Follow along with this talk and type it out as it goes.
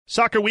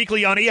Soccer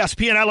Weekly on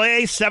ESPN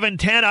LA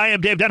 710. I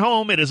am Dave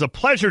Denholm. It is a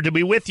pleasure to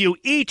be with you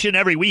each and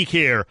every week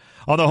here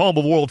on the home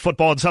of world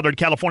football in Southern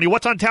California.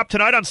 What's on tap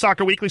tonight on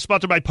Soccer Weekly,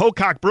 sponsored by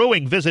Pocock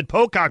Brewing. Visit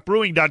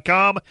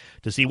pocockbrewing.com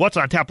to see what's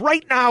on tap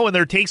right now in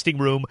their tasting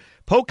room.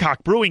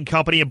 Pocock Brewing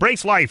Company.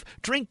 Embrace life.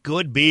 Drink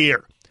good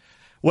beer.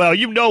 Well,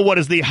 you know what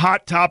is the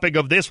hot topic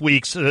of this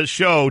week's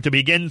show to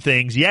begin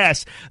things.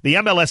 Yes, the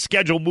MLS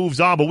schedule moves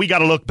on, but we got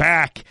to look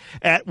back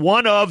at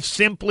one of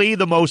simply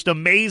the most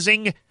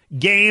amazing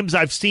games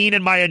I've seen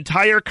in my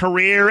entire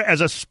career as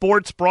a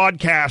sports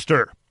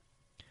broadcaster.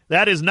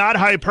 That is not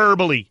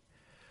hyperbole.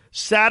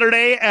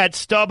 Saturday at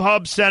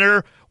StubHub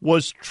Center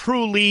was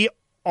truly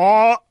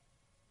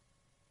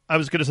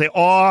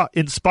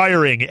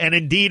awe-inspiring, and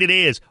indeed it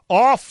is.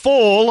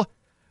 Awful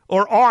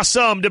or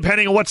awesome,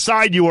 depending on what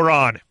side you were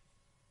on.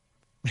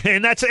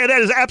 And that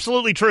is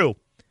absolutely true.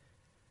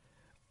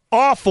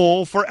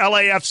 Awful for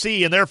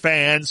LAFC and their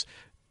fans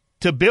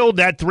to build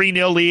that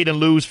 3-0 lead and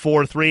lose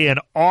 4-3, and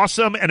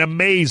awesome and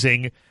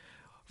amazing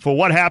for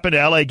what happened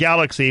to LA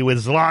Galaxy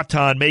with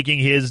Zlatan making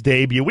his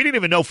debut. We didn't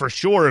even know for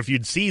sure if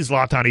you'd see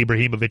Zlatan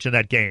Ibrahimović in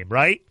that game,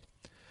 right?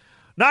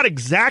 Not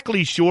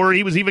exactly sure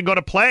he was even going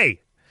to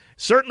play.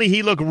 Certainly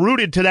he looked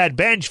rooted to that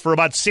bench for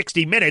about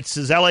 60 minutes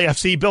as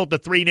LAFC built the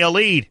 3-0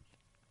 lead.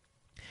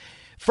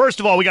 First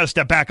of all, we got to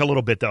step back a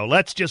little bit, though.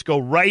 Let's just go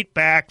right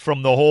back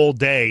from the whole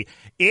day.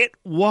 It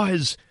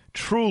was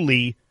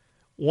truly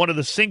one of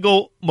the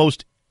single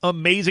most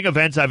amazing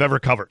events I've ever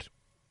covered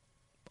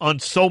on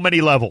so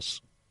many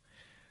levels.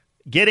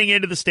 Getting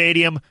into the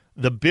stadium,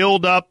 the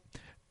build-up,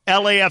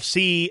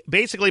 LAFC,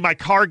 basically my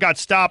car got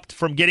stopped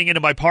from getting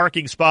into my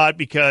parking spot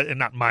because, and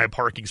not my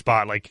parking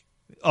spot, like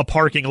a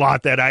parking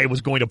lot that I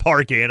was going to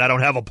park in. I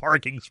don't have a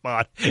parking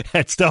spot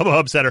at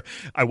StubHub Center.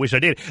 I wish I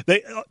did.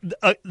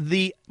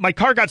 My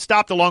car got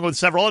stopped along with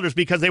several others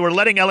because they were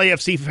letting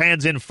LAFC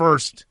fans in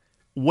first,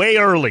 way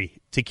early,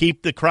 to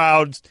keep the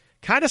crowds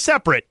kind of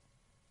separate.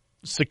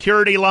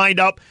 Security lined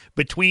up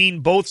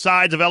between both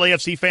sides of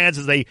LAFC fans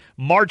as they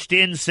marched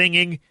in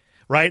singing,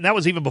 right? And that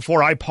was even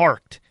before I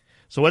parked.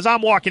 So as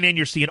I'm walking in,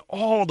 you're seeing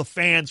all the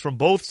fans from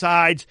both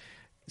sides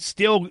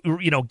still,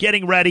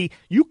 getting ready.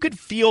 You could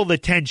feel the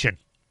tension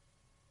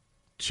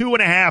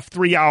 2.5,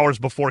 3 hours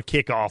before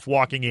kickoff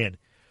walking in.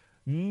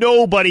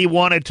 Nobody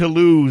wanted to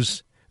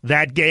lose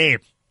that game.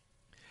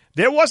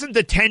 There wasn't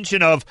the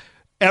tension of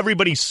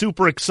everybody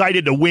super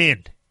excited to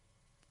win.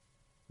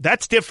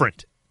 That's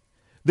different.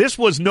 This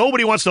was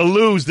nobody wants to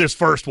lose this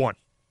first one.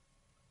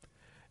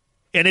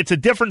 And it's a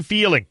different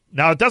feeling.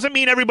 Now, it doesn't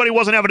mean everybody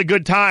wasn't having a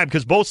good time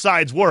because both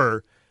sides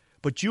were,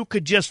 but you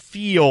could just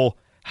feel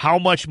how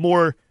much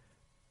more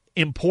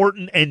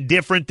important and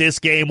different this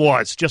game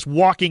was, just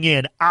walking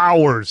in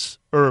hours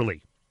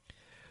early.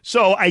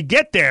 So I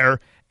get there,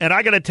 and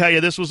I got to tell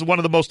you, this was one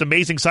of the most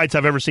amazing sights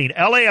I've ever seen.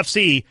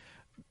 LAFC,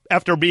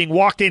 after being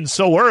walked in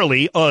so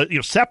early,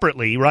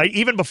 separately, right,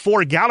 even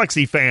before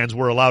Galaxy fans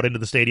were allowed into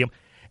the stadium,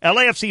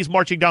 LAFC is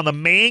marching down the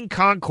main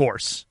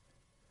concourse,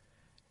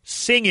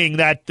 singing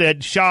that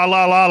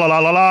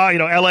sha-la-la-la-la-la-la,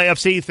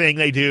 LAFC thing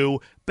they do,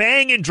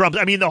 banging drums.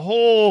 I mean, the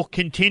whole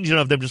contingent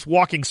of them just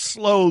walking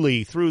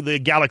slowly through the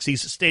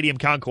Galaxy's stadium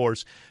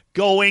concourse,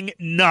 going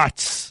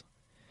nuts.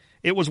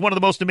 It was one of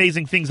the most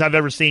amazing things I've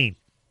ever seen.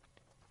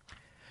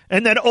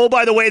 And then, oh,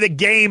 by the way, the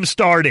game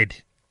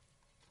started.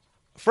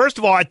 First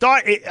of all, I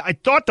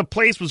thought the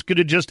place was going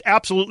to just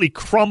absolutely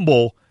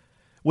crumble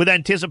with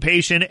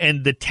anticipation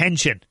and the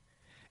tension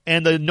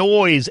and the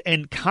noise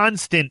and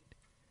constant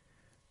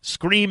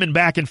screaming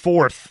back and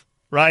forth,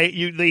 right?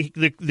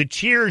 The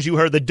cheers you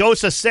heard, the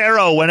Dos a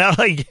Cero when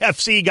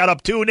LAFC got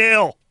up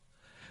 2-0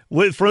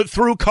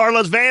 through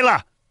Carlos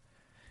Vela.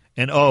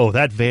 And,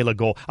 that Vela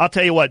goal. I'll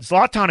tell you what,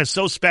 Zlatan is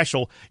so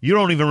special, you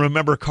don't even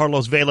remember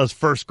Carlos Vela's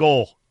first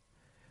goal,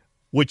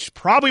 which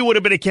probably would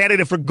have been a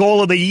candidate for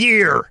goal of the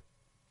year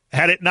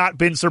had it not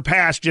been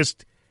surpassed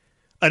just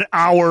an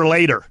hour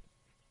later.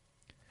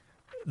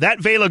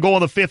 That Vela goal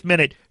in the 5th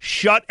minute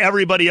shut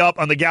everybody up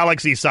on the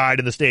Galaxy side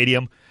in the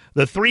stadium.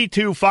 The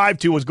 3-2,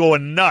 5-2 was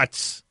going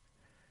nuts,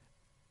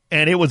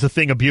 and it was a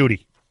thing of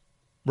beauty,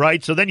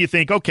 right? So then you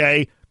think,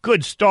 okay,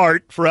 good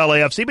start for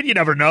LAFC, but you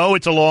never know.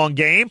 It's a long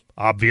game,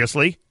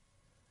 obviously.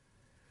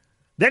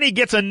 Then he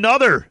gets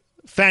another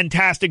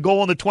fantastic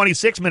goal in the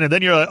 26th minute.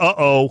 Then you're like,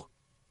 uh-oh.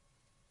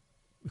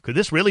 Could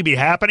this really be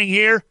happening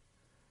here?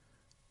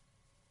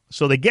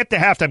 So they get to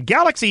halftime.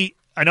 Galaxy,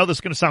 I know this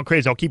is going to sound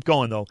crazy. I'll keep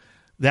going, though.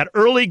 That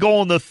early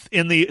goal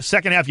in the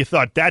second half, you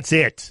thought, that's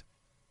it.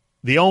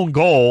 The own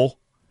goal.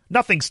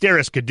 Nothing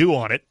Steris could do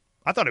on it.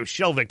 I thought it was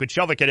Shelvik, but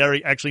Shelvik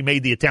had actually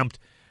made the attempt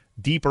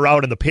deeper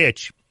out in the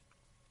pitch.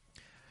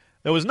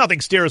 There was nothing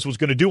Steris was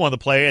going to do on the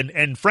play,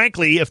 and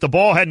frankly, if the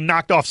ball hadn't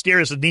knocked off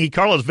Steris' knee,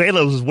 Carlos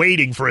Vela was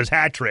waiting for his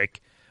hat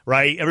trick,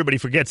 right? Everybody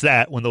forgets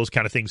that when those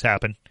kind of things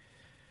happen.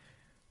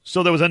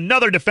 So there was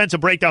another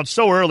defensive breakdown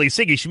so early.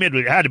 Siggy Schmid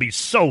had to be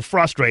so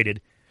frustrated.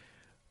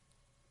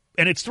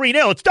 And it's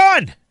 3-0. It's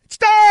done. It's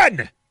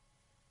done.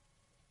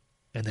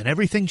 And then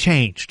everything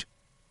changed.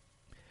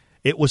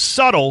 It was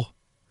subtle,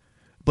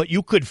 but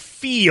you could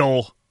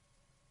feel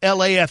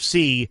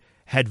LAFC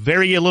had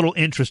very little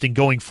interest in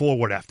going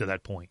forward after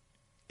that point,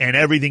 and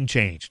everything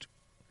changed.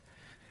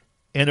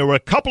 And there were a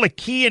couple of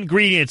key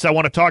ingredients I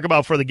want to talk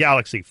about for the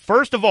Galaxy.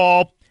 First of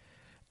all,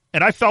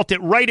 and I felt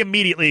it right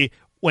immediately,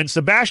 when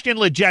Sebastian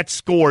Lletget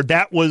scored,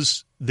 that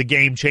was the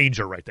game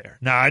changer right there.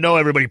 Now, I know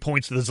everybody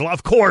points to the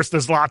of course, the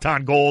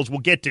Zlatan goals we'll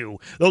get to.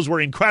 Those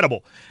were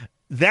incredible.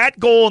 That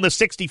goal in the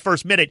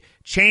 61st minute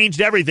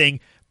changed everything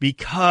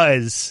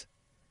because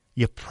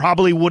you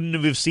probably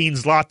wouldn't have seen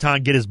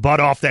Zlatan get his butt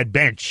off that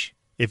bench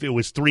if it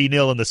was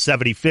 3-0 in the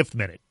 75th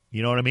minute.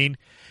 You know what I mean?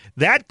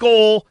 That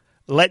goal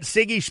let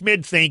Siggy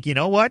Schmid think, you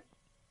know what?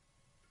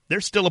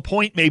 There's still a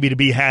point maybe to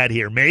be had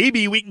here.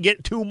 Maybe we can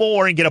get 2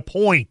 more and get a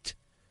point.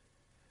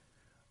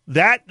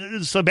 That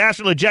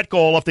Sebastian Lletget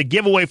goal off the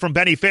giveaway from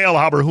Benny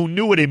Feilhaber, who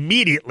knew it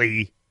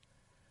immediately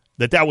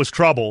that was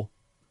trouble.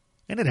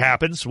 And it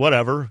happens,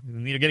 whatever.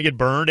 You're going to get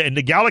burned. And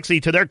the Galaxy,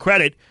 to their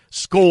credit,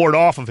 scored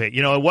off of it.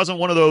 You know, it wasn't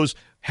one of those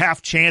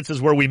half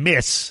chances where we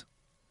miss.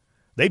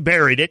 They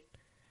buried it,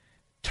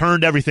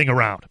 turned everything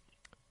around.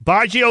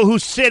 Baggio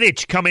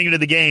Husidic coming into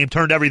the game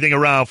turned everything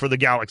around for the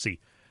Galaxy.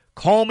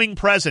 Calming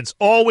presence,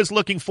 always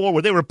looking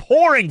forward. They were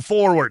pouring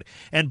forward.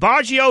 And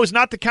Baggio is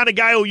not the kind of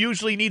guy who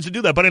usually needs to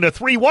do that. But in a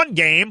 3-1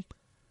 game,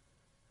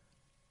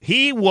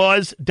 he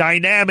was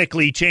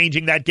dynamically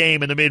changing that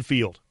game in the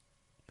midfield.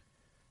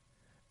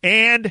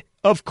 And,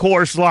 of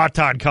course,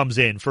 Zlatan comes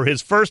in for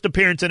his first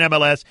appearance in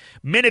MLS.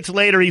 Minutes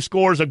later, he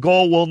scores a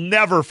goal we'll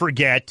never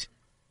forget.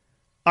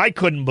 I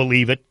couldn't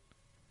believe it.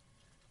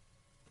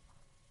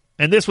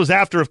 And this was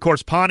after, of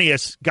course,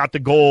 Pontius got the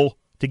goal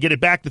to get it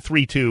back to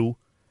 3-2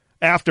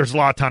 after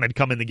Zlatan had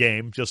come in the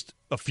game just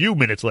a few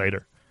minutes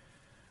later.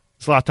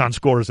 Zlatan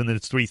scores, and then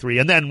it's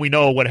 3-3. And then we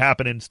know what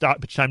happened in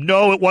stoppage time.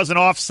 No, it wasn't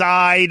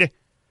offside.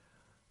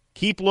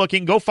 Keep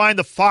looking. Go find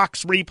the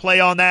Fox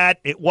replay on that.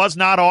 It was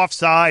not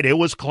offside. It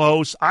was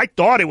close. I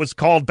thought it was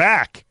called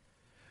back.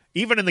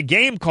 Even in the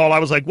game call, I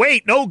was like,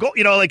 wait, no goal.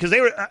 You know, like, because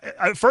they were,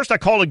 at first I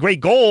called a great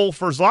goal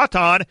for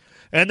Zlatan,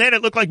 and then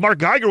it looked like Mark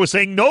Geiger was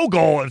saying no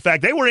goal. In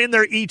fact, they were in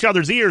each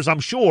other's ears, I'm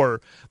sure.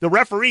 The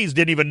referees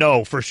didn't even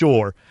know for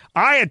sure.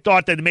 I had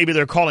thought that maybe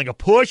they're calling a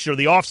push or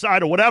the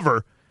offside or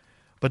whatever.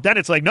 But then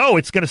it's like, no,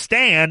 it's going to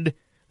stand.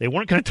 They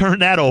weren't going to turn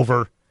that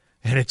over.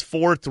 And it's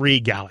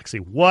 4-3 Galaxy.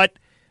 What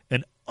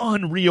an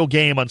unreal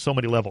game on so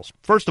many levels.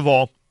 First of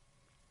all,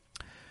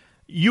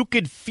 you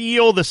could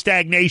feel the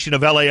stagnation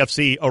of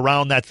LAFC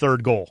around that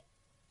third goal.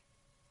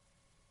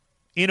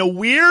 In a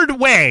weird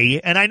way,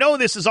 and I know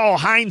this is all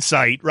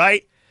hindsight,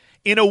 right?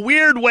 In a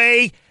weird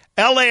way,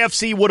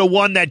 LAFC would have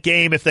won that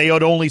game if they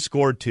had only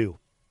scored 2.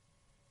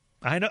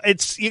 I know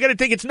you got to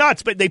think it's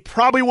nuts, but they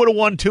probably would have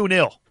won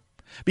 2-0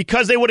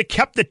 because they would have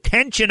kept the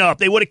tension up.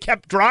 They would have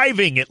kept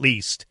driving at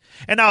least.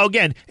 And now,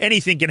 again,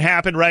 anything can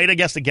happen, right? I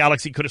guess the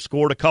Galaxy could have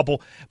scored a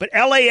couple. But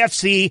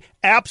LAFC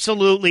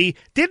absolutely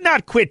did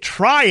not quit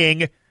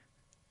trying.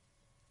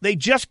 They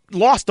just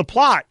lost the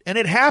plot, and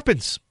it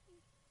happens.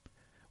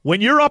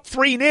 When you're up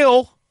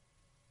 3-0,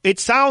 it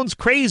sounds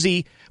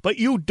crazy, but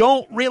you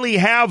don't really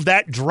have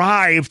that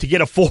drive to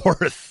get a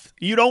fourth.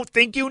 You don't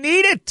think you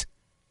need it.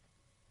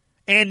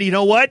 And you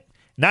know what?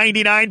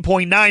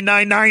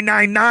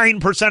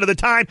 99.99999% of the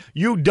time,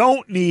 you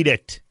don't need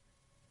it.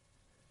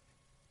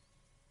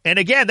 And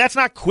again, that's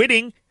not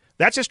quitting.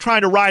 That's just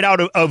trying to ride out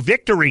a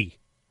victory.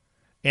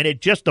 And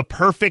it's just the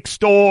perfect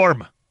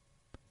storm.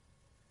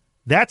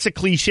 That's a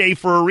cliche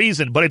for a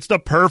reason, but it's the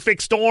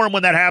perfect storm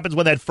when that happens,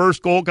 when that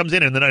first goal comes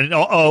in. And then,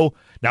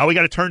 now we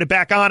got to turn it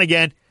back on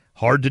again.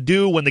 Hard to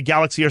do when the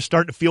Galaxy are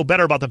starting to feel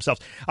better about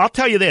themselves. I'll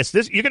tell you this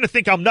you're going to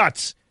think I'm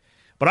nuts,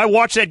 but I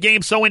watched that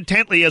game so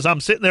intently as I'm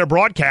sitting there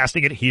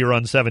broadcasting it here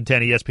on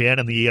 710 ESPN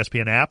and the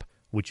ESPN app,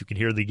 which you can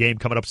hear the game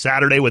coming up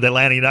Saturday with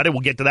Atlanta United. We'll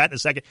get to that in a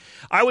second.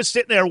 I was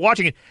sitting there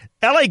watching it.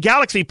 LA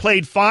Galaxy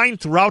played fine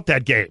throughout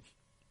that game.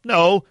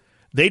 No,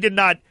 they did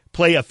not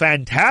play a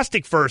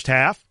fantastic first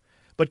half,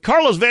 but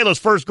Carlos Vela's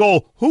first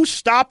goal, who's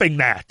stopping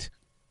that?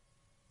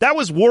 That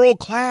was world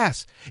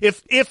class.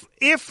 If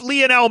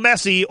Lionel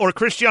Messi or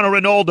Cristiano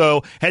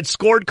Ronaldo had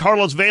scored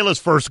Carlos Vela's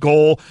first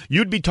goal,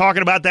 you'd be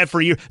talking about that for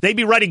a year. They'd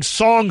be writing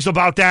songs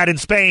about that in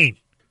Spain.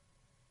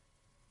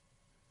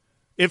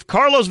 If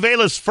Carlos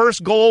Vela's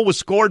first goal was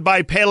scored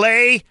by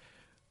Pelé,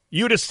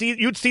 you'd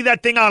see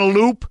that thing on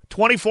loop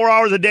 24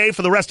 hours a day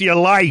for the rest of your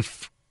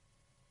life.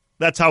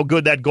 That's how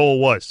good that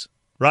goal was,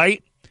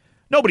 right?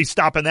 Nobody's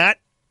stopping that.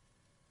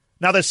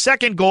 Now, the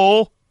second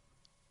goal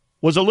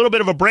was a little bit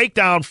of a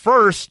breakdown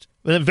first,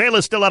 and then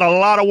Vela still had a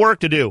lot of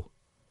work to do.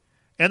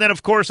 And then,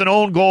 of course, an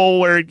own goal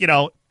where,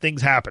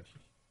 things happen.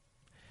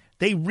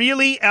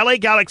 LA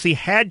Galaxy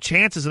had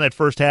chances in that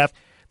first half.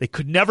 They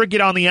could never get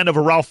on the end of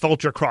a Ralph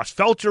Felcher cross.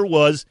 Felcher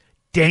was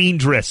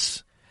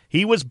dangerous.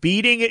 He was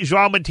beating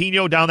João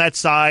Moutinho down that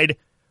side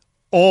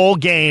all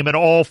game and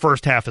all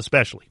first half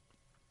especially.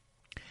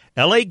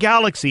 LA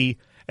Galaxy,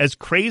 as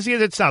crazy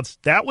as it sounds,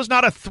 that was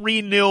not a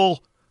 3-0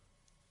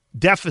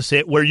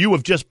 deficit where you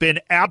have just been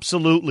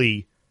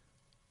absolutely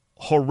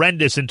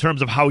horrendous in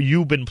terms of how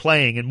you've been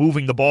playing and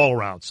moving the ball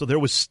around. So there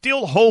was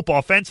still hope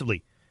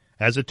offensively,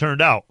 as it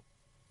turned out.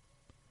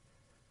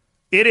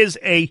 It is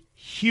a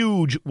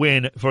huge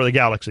win for the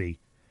Galaxy.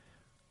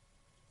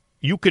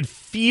 You could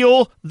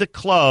feel the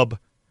club,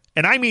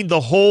 and I mean the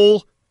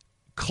whole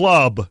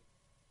club,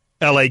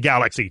 LA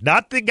Galaxy.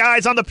 Not the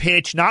guys on the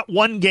pitch, not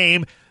one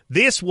game.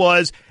 This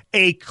was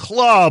a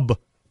club,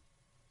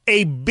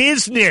 a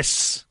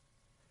business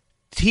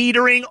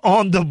teetering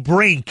on the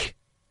brink,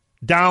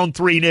 down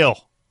 3-0.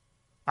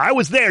 I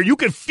was there. You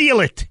could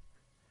feel it.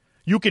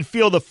 You could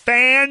feel the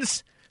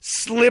fans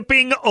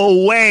slipping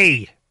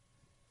away.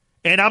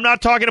 And I'm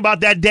not talking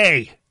about that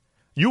day.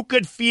 You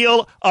could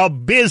feel a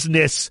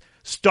business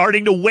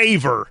starting to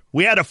waver.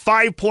 We had a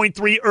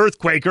 5.3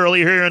 earthquake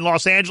earlier here in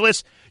Los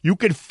Angeles. You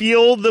could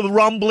feel the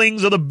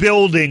rumblings of the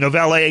building of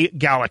LA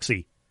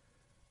Galaxy.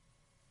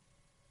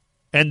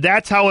 And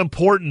that's how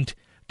important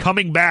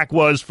coming back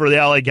was for the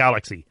LA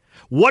Galaxy.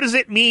 What does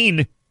it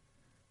mean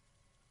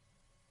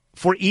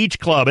for each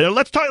club? And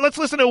let's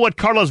listen to what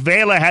Carlos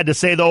Vela had to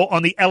say, though,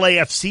 on the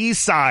LAFC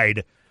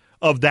side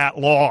of that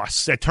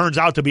loss. It turns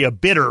out to be a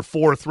bitter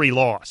 4-3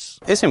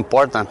 loss. It's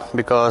important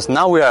because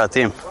now we are a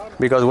team.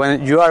 Because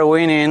when you are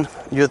winning,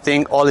 you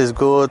think all is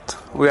good.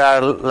 We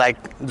are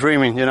like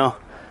dreaming, you know.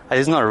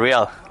 It's not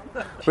real.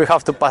 We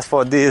have to pass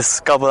for this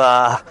couple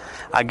of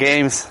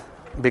games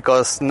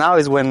because now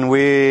is when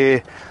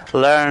we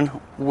learn,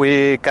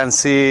 we can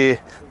see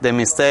the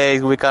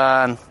mistakes, we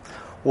can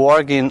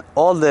work in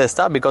all the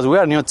stuff because we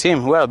are a new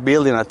team. We are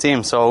building a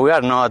team, so we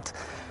are not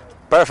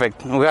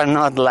perfect. We are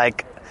not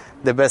like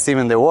the best team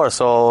in the world.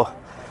 So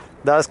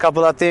there's a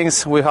couple of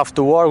things we have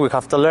to work, we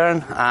have to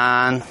learn,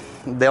 and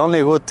the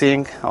only good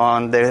thing,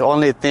 the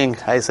only thing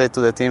I say to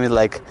the team is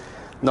like,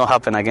 not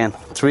happen again.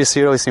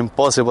 3-0 is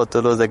impossible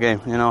to lose the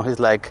game. You know, it's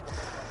like,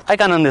 I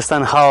can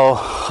understand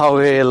how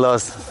we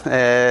lost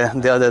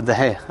the other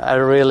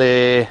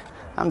day.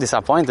 I'm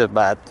disappointed,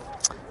 but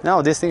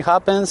no, this thing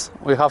happens.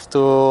 We have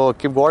to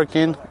keep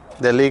working.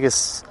 The league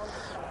is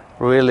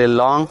really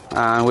long,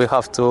 and we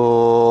have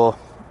to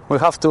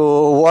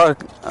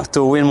work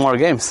to win more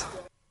games.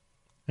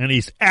 And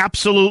he's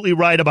absolutely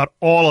right about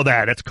all of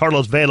that. It's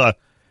Carlos Vela,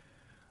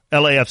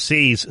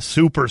 LAFC's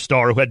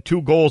superstar, who had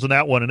 2 goals in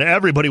that one, and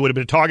everybody would have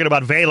been talking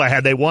about Vela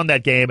had they won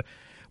that game.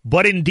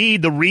 But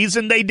indeed, the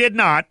reason they did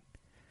not,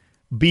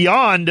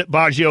 beyond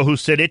Baggio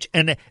Husidic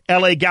and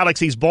LA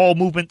Galaxy's ball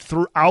movement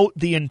throughout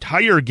the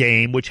entire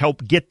game, which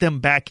helped get them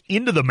back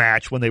into the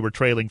match when they were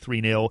trailing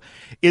 3-0,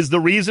 is the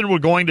reason we're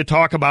going to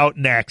talk about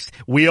next.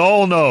 We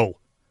all know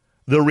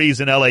the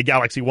reason LA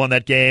Galaxy won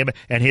that game,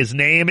 and his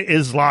name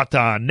is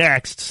Zlatan.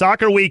 Next,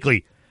 Soccer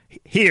Weekly,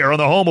 here on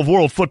the home of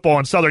world football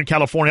in Southern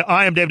California.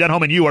 I am Dave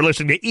Denholm, and you are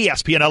listening to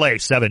ESPN LA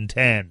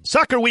 710.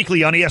 Soccer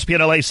Weekly on ESPN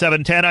LA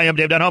 710. I am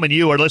Dave Denholm, and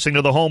you are listening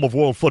to the home of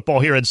world football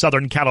here in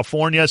Southern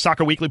California.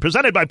 Soccer Weekly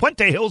presented by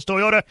Puente Hills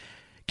Toyota.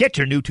 Get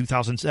your new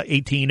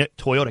 2018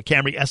 Toyota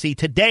Camry SE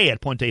today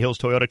at Puente Hills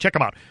Toyota. Check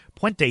them out,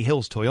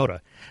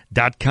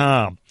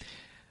 PuenteHillsToyota.com.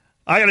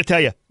 I got to tell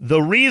you,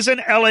 the reason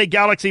LA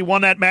Galaxy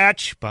won that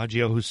match,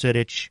 Baggio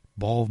Husidic,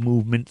 ball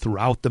movement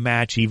throughout the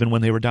match, even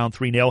when they were down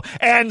 3-0,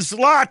 and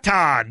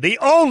Zlatan, the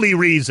only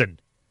reason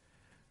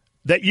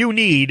that you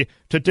need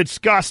to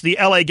discuss the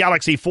LA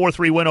Galaxy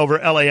 4-3 win over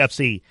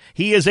LAFC.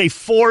 He is a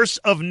force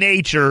of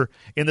nature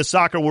in the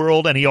soccer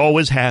world, and he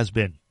always has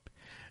been.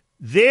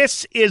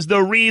 This is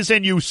the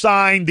reason you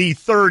signed the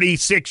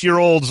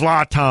 36-year-old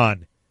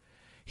Zlatan.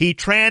 He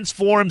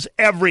transforms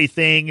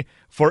everything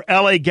for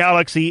LA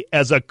Galaxy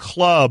as a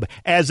club,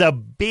 as a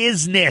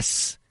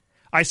business.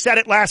 I said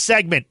it last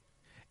segment.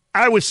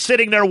 I was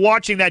sitting there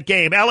watching that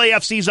game.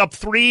 LAFC's up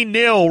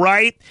 3-0,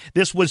 right?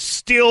 This was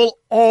still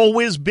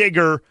always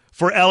bigger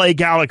for LA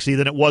Galaxy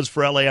than it was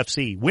for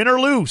LAFC. Win or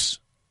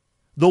lose,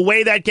 the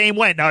way that game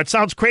went. Now, it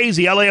sounds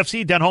crazy.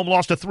 LAFC, Denholm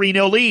lost a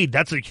 3-0 lead.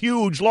 That's a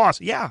huge loss.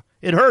 Yeah,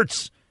 it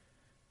hurts.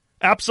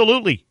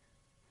 Absolutely.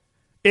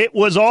 It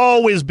was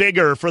always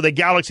bigger for the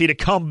Galaxy to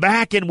come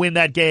back and win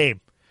that game.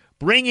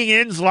 Bringing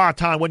in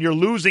Zlatan when you're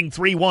losing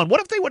 3-1.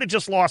 What if they would have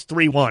just lost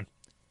 3-1?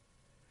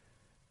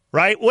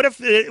 Right? What if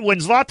when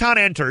Zlatan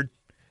entered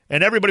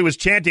and everybody was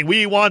chanting,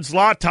 we want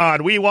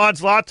Zlatan, we want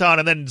Zlatan,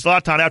 and then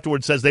Zlatan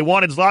afterwards says, they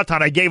wanted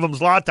Zlatan, I gave him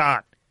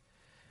Zlatan.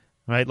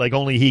 Right? Like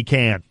only he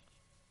can.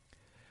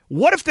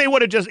 What if they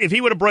would have if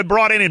he would have been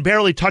brought in and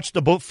barely touched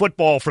the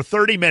football for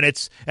 30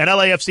 minutes and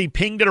LAFC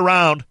pinged it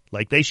around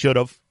like they should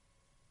have?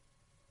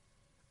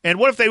 And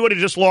what if they would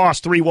have just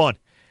lost 3-1?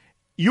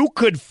 You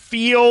could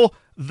feel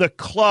the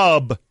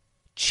club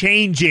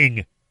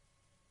changing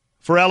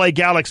for LA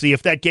Galaxy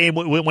if that game,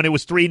 when it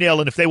was 3-0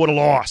 and if they would have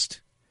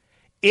lost.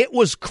 It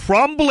was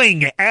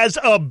crumbling as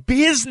a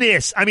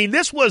business. I mean,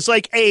 this was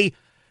like a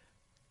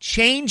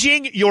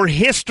changing your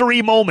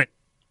history moment.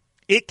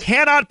 It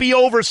cannot be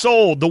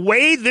oversold. The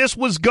way this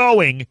was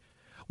going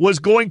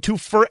to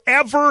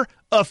forever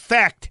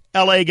affect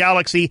LA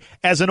Galaxy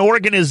as an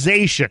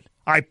organization.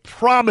 I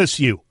promise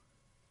you.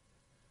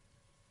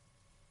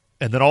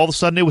 And then all of a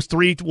sudden it was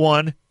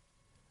 3-1.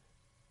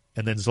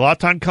 And then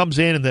Zlatan comes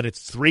in, and then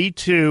it's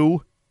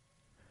 3-2.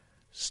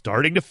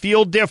 starting to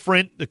feel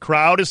different. The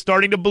crowd is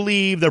starting to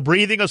believe. They're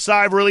breathing a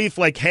sigh of relief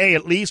like, hey,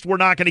 at least we're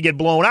not going to get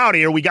blown out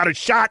here. We got a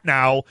shot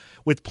now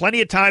with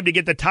plenty of time to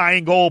get the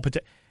tying goal.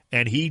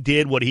 And he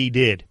did what he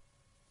did.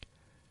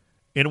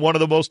 In one of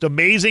the most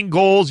amazing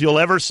goals you'll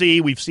ever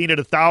see. We've seen it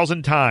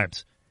 1,000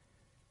 times.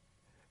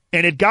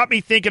 And it got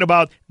me thinking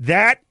about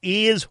that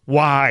is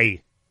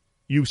why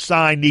you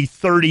signed the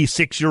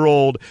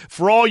 36-year-old.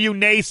 For all you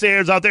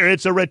naysayers out there,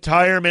 it's a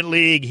retirement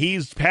league.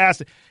 He's past.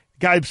 The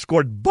guy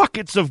scored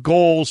buckets of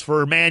goals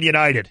for Man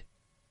United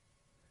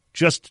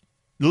just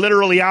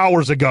literally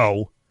hours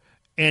ago.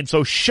 And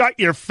so shut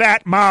your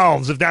fat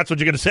mouths if that's what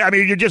you're going to say. I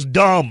mean, you're just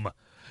dumb.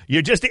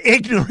 You're just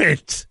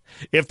ignorant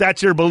if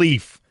that's your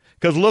belief.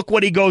 Because look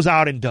what he goes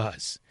out and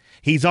does.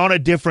 He's on a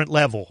different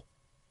level.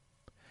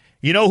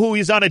 You know who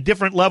he's on a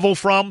different level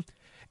from?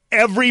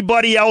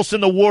 Everybody else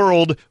in the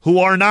world who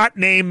are not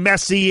named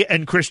Messi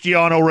and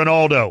Cristiano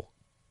Ronaldo.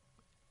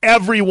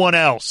 Everyone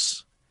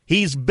else.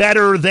 He's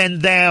better than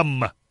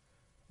them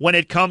when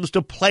it comes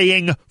to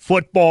playing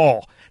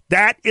football.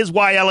 That is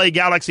why LA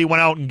Galaxy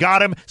went out and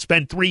got him,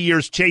 spent 3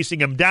 years chasing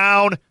him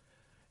down,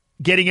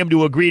 getting him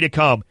to agree to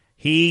come.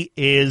 He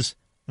is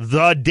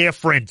the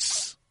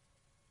difference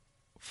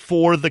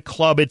for the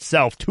club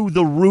itself, to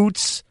the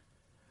roots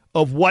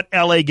of what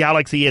LA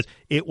Galaxy is.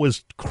 It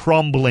was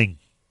crumbling.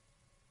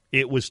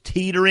 It was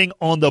teetering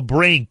on the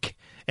brink,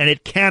 and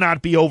it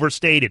cannot be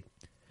overstated.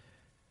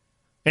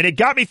 And it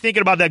got me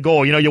thinking about that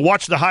goal. You know, you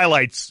watch the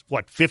highlights,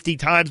 50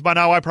 times by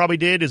now I probably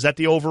did? Is that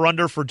the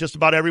over-under for just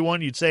about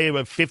everyone? You'd say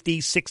about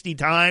 50, 60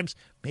 times,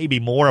 maybe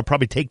more. I'll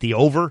probably take the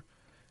over,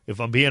 if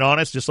I'm being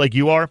honest, just like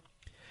you are.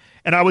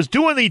 And I was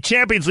doing the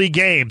Champions League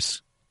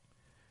games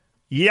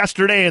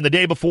yesterday and the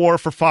day before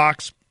for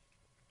Fox,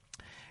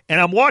 and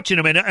I'm watching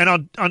them,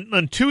 and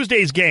on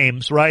Tuesday's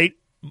games, right,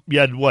 you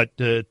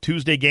had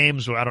Tuesday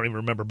games, I don't even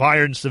remember,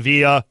 Bayern,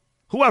 Sevilla,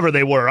 whoever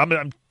they were.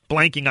 I'm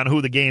blanking on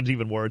who the games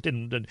even were.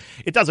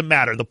 It doesn't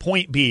matter. The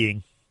point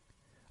being,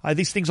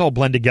 these things all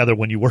blend together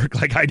when you work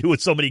like I do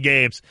with so many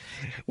games.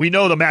 We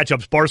know the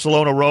matchups: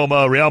 Barcelona,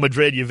 Roma, Real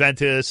Madrid,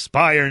 Juventus,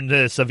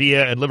 Bayern,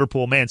 Sevilla, and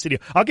Liverpool, Man City.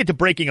 I'll get to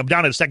breaking them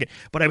down in a second,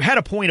 but I've had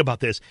a point about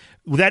this.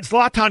 That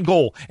Zlatan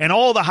goal and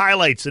all the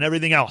highlights and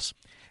everything else.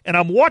 And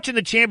I'm watching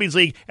the Champions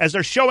League as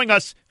they're showing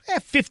us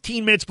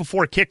 15 minutes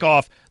before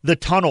kickoff, the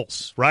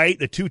tunnels, right?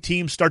 The two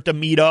teams start to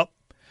meet up.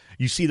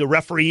 You see the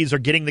referees are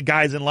getting the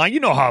guys in line. You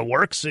know how it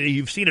works.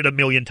 You've seen it a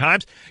million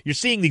times. You're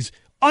seeing these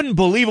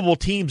unbelievable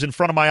teams in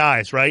front of my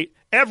eyes, right?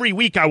 Every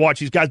week I watch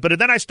these guys. But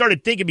then I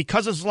started thinking,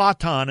 because of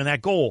Zlatan and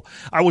that goal,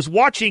 I was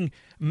watching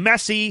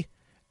Messi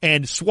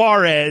and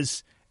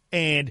Suarez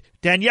and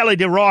Daniele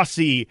De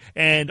Rossi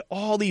and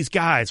all these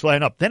guys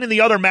line up. Then in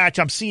the other match,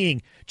 I'm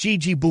seeing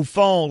Gigi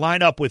Buffon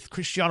line up with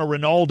Cristiano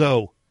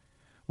Ronaldo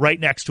right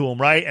next to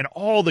him, right? And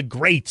all the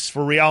greats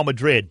for Real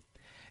Madrid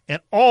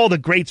and all the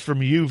greats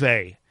from Juve.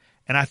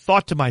 And I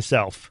thought to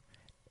myself,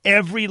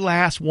 every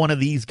last one of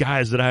these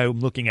guys that I'm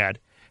looking at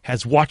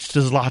has watched the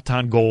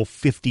Zlatan goal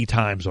 50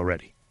 times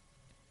already.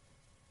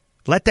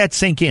 Let that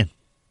sink in.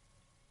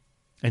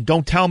 And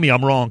don't tell me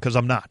I'm wrong, because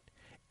I'm not.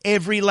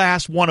 Every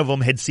last one of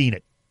them had seen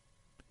it.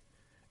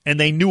 And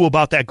they knew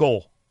about that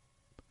goal.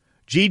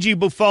 Gigi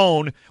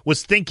Buffon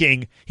was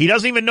thinking, he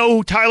doesn't even know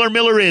who Tyler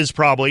Miller is,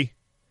 probably.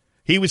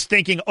 He was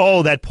thinking,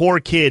 oh, that poor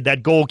kid,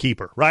 that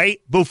goalkeeper, right?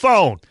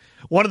 Buffon,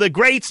 one of the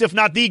greats, if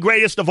not the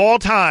greatest of all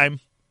time,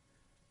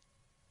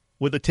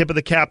 with the tip of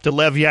the cap to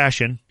Lev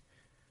Yashin.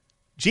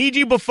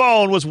 Gigi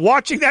Buffon was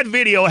watching that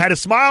video, had a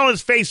smile on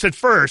his face at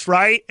first,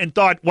 right? And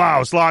thought,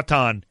 wow,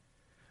 Zlatan,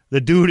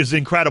 the dude is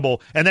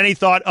incredible. And then he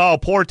thought, oh,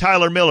 poor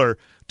Tyler Miller.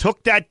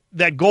 Took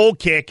that goal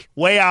kick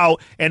way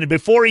out, and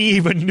before he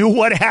even knew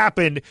what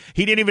happened,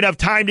 he didn't even have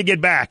time to get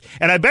back.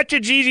 And I bet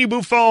you Gigi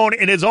Buffon,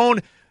 in his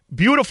own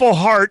beautiful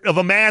heart of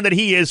a man that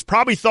he is,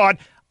 probably thought,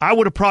 I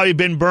would have probably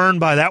been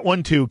burned by that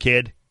one too,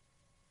 kid.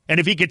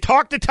 And if he could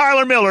talk to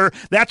Tyler Miller,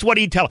 that's what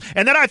he'd tell.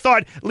 And then I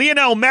thought,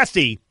 Lionel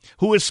Messi,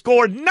 who has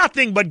scored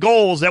nothing but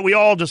goals that we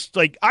all just,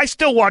 I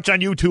still watch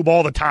on YouTube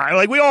all the time,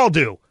 like we all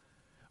do,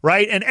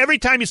 right? And every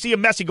time you see a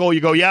Messi goal,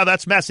 you go, yeah,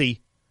 that's Messi.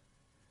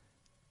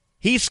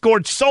 He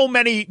scored so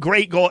many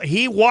great goals.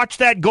 He watched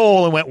that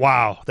goal and went,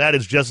 wow, that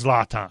is just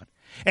Zlatan.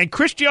 And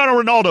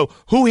Cristiano Ronaldo,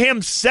 who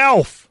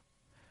himself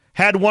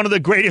had one of the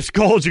greatest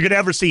goals you could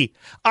ever see.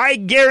 I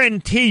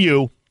guarantee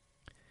you,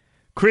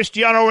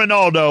 Cristiano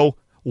Ronaldo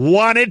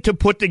wanted to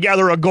put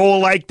together a goal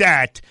like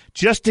that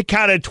just to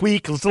kind of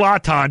tweak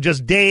Zlatan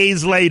just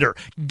days later.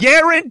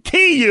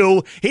 Guarantee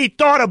you he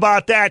thought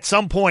about that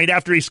some point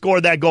after he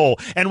scored that goal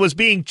and was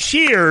being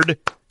cheered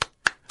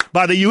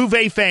by the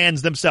Juve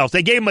fans themselves.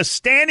 They gave him a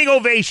standing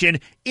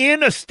ovation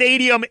in a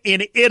stadium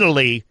in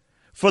Italy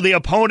for the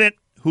opponent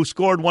who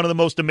scored one of the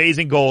most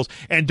amazing goals.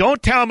 And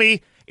don't tell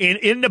me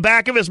in the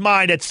back of his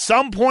mind at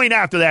some point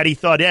after that he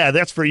thought, yeah,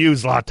 that's for you,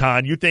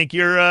 Zlatan. You think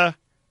you're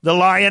the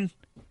lion?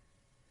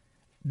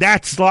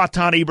 That's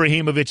Zlatan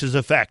Ibrahimovic's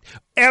effect.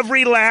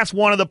 Every last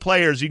one of the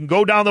players, you can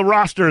go down the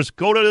rosters,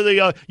 go to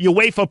the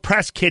UEFA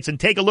press kits and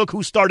take a look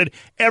who started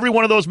every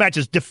one of those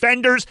matches.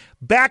 Defenders,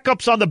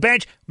 backups on the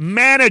bench,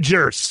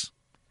 managers.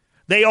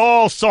 They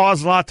all saw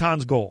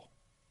Zlatan's goal.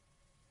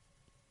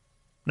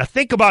 Now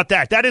think about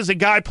that. That is a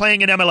guy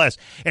playing in MLS.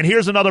 And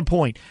here's another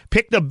point.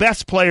 Pick the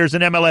best players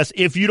in MLS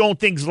if you don't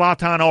think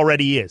Zlatan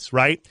already is,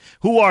 right?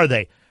 Who are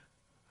they?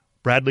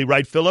 Bradley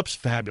Wright Phillips,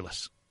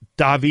 fabulous.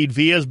 David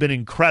Villa's been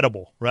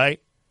incredible,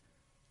 right?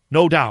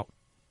 No doubt.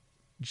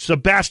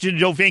 Sebastian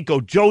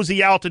Giovinco, Josie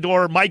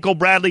Altidore, Michael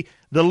Bradley,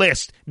 the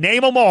list.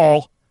 Name them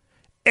all.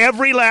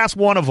 Every last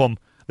one of them.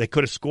 They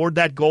could have scored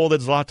that goal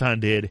that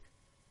Zlatan did,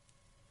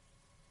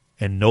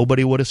 and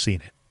nobody would have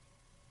seen it.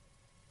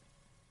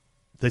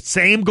 The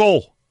same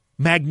goal.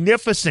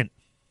 Magnificent.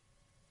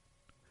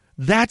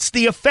 That's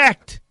the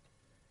effect.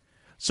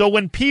 So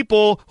when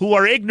people who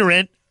are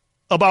ignorant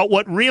about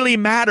what really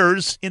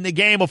matters in the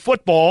game of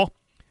football,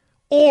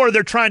 or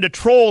they're trying to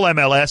troll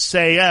MLS,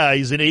 say, yeah,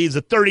 he's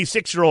a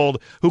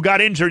 36-year-old who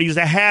got injured, he's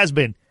a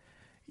has-been.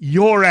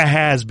 You're a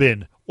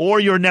has-been, or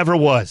you never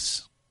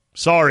was.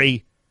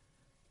 Sorry.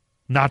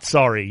 Not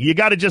sorry. You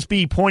got to just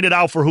be pointed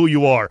out for who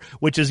you are,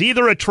 which is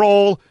either a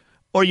troll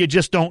or you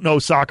just don't know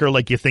soccer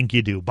like you think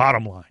you do,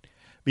 bottom line.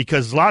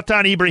 Because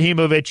Zlatan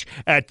Ibrahimović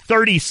at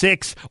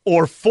 36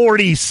 or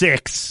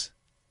 46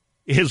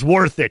 is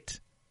worth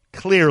it,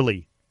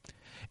 clearly.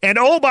 And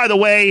oh, by the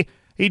way,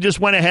 he just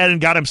went ahead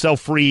and got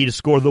himself free to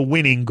score the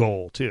winning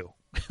goal, too.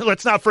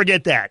 Let's not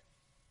forget that.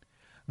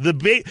 The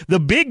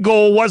big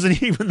goal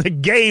wasn't even the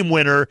game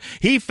winner.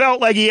 He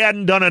felt like he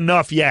hadn't done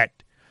enough yet.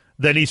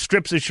 Then he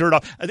strips his shirt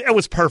off. It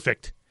was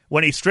perfect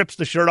when he strips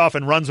the shirt off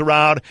and runs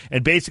around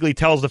and basically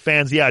tells the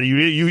fans, yeah,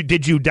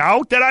 did you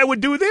doubt that I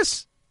would do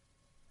this?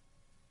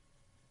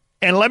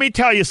 And let me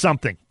tell you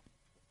something.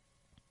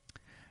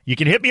 You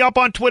can hit me up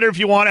on Twitter if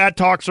you want at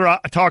Talk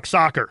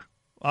Soccer.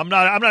 I'm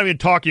not even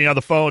talking on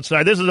the phone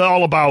tonight. This is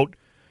all about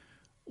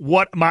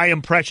what my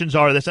impressions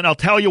are of this, and I'll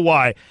tell you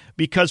why.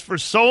 Because for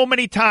so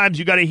many times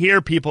you got to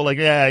hear people like,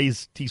 yeah,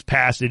 he's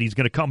past it. He's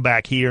going to come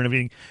back here and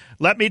everything.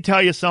 Let me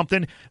tell you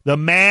something. The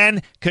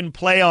man can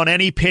play on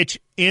any pitch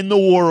in the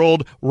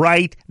world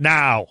right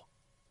now.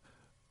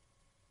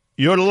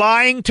 You're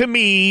lying to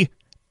me,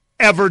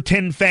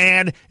 Everton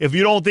fan, if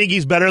you don't think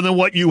he's better than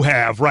what you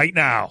have right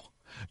now.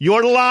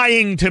 You're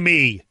lying to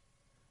me,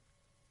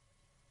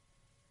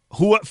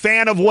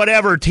 fan of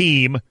whatever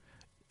team,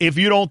 if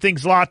you don't think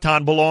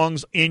Zlatan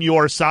belongs in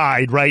your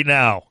side right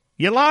now.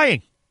 You're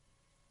lying.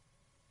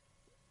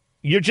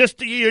 You're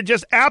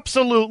just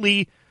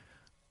absolutely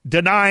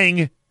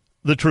denying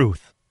the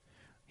truth.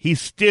 He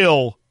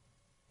still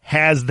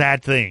has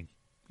that thing,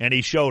 and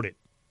he showed it.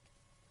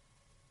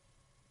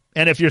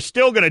 And if you're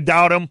still going to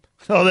doubt him,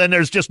 well, then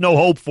there's just no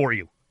hope for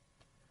you.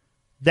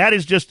 That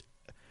is just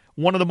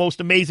one of the most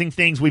amazing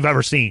things we've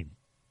ever seen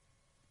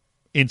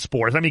in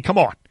sports. I mean, come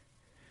on.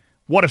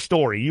 What a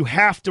story. You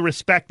have to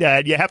respect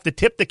that. You have to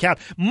tip the cap,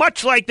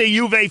 much like the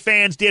Juve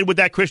fans did with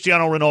that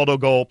Cristiano Ronaldo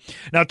goal.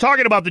 Now,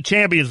 talking about the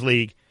Champions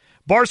League,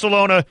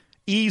 Barcelona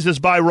eases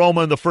by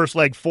Roma in the first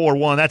leg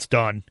 4-1. That's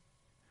done.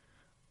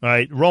 All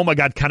right, Roma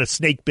got kind of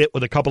snake bit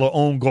with a couple of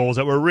own goals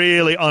that were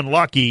really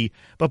unlucky,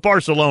 but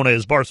Barcelona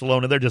is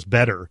Barcelona. They're just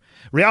better.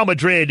 Real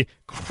Madrid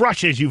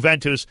crushes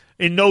Juventus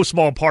in no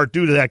small part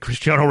due to that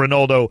Cristiano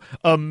Ronaldo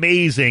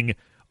amazing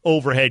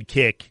overhead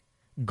kick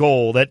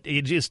goal that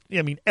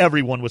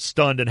everyone was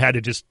stunned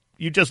and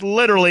you just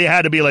literally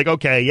had to be like,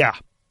 okay, yeah,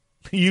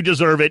 you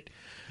deserve it.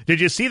 Did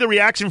you see the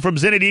reaction from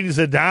Zinedine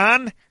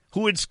Zidane,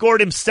 who had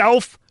scored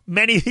himself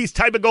many of these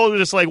type of goals?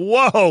 Just like,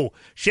 whoa,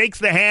 shakes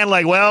the hand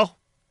like, well,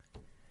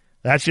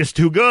 that's just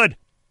too good.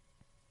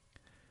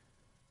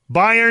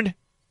 Bayern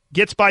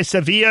gets by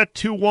Sevilla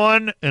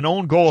 2-1. An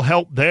own goal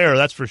helped there,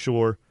 that's for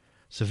sure.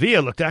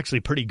 Sevilla looked actually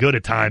pretty good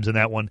at times in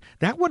that one.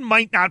 That one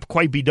might not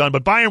quite be done,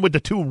 but Bayern with the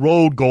 2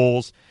 road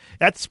goals,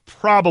 that's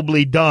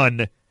probably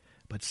done.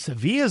 But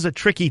Sevilla's a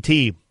tricky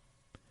team.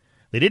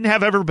 They didn't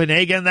have Ever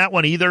Banega in that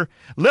one either.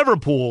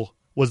 Liverpool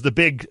was the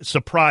big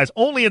surprise,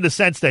 only in the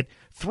sense that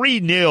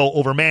 3-0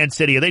 over Man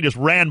City, they just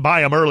ran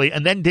by them early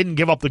and then didn't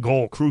give up the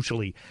goal,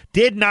 crucially.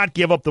 Did not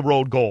give up the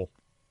road goal.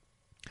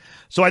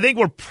 So I think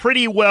we're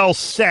pretty well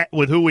set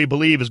with who we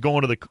believe is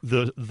going to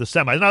the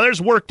semis. Now,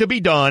 there's work to be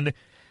done,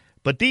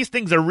 but these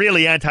things are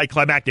really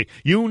anticlimactic.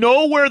 You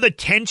know where the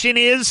tension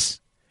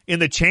is in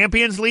the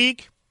Champions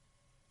League?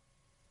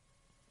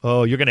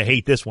 Oh, you're going to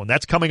hate this one.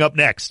 That's coming up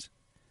next.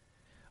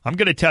 I'm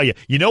going to tell you.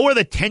 You know where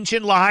the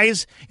tension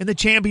lies in the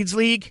Champions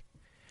League?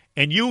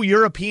 And you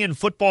European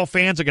football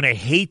fans are going to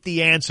hate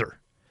the answer.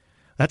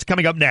 That's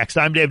coming up next.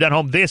 I'm Dave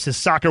Denholm. This is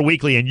Soccer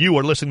Weekly, and you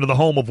are listening to the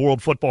home of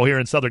world football here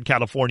in Southern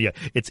California.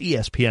 It's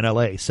ESPN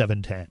LA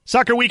 710.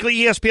 Soccer Weekly,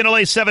 ESPN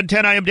LA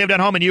 710. I am Dave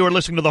Denholm, and you are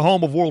listening to the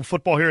home of world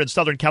football here in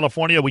Southern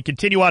California. We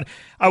continue on.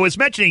 I was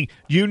mentioning,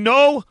 you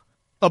know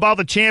about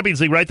the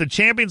Champions League, right? The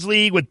Champions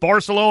League with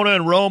Barcelona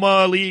and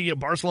Roma.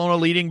 Barcelona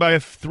leading by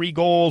 3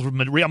 goals.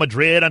 Real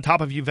Madrid on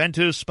top of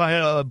Juventus by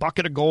a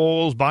bucket of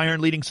goals. Bayern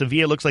leading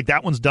Sevilla. Looks like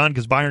that one's done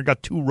because Bayern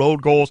got 2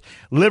 road goals.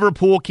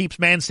 Liverpool keeps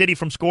Man City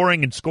from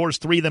scoring and scores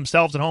 3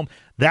 themselves at home.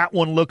 That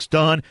one looks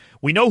done.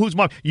 We know who's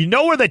 – you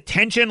know where the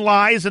tension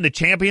lies in the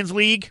Champions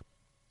League?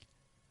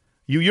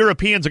 You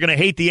Europeans are going to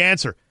hate the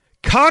answer.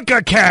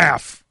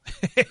 CONCACAF.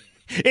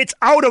 It's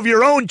out of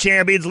your own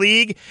Champions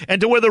League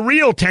and to where the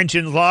real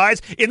tension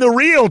lies in the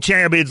real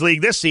Champions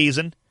League this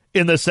season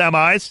in the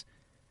semis.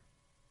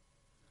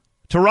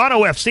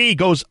 Toronto FC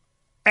goes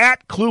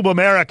at Club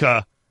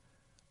America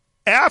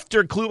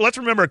after let's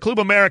remember, Club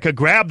America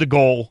grabbed the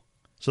goal.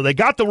 So they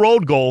got the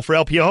road goal for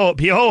El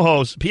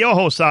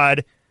Piojo's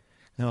side.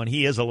 Oh, and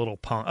he is a little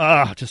punk.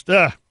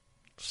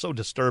 So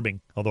disturbing.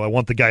 Although I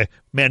want the guy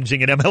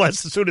managing in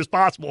MLS as soon as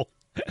possible.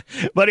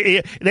 But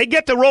they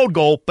get the road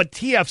goal, but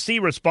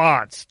TFC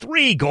responds.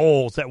 3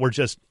 goals that were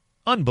just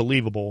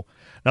unbelievable.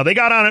 Now, they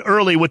got on it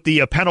early with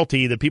the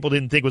penalty that people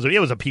didn't think was a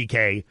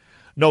PK,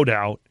 no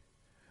doubt.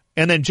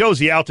 And then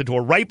Josie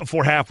Altidore right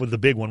before half with the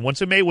big one.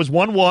 Once it was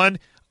 1-1,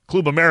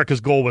 Club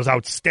America's goal was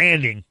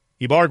outstanding.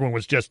 Ibargüen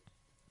was just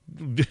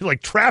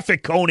like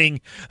traffic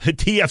coning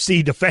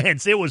TFC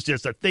defense. It was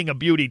just a thing of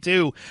beauty,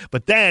 too.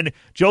 But then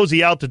Josie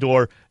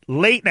Altidore,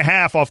 late in the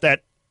half off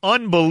that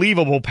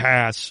unbelievable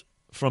pass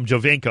from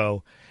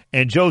Jovinko,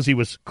 and Josie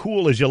was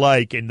cool as you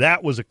like, and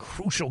that was a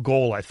crucial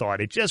goal, I thought.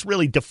 It just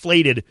really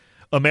deflated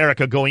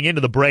America going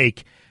into the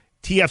break.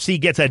 TFC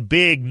gets that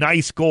big,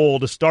 nice goal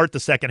to start the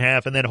second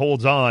half and then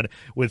holds on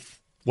with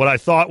what I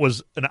thought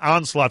was an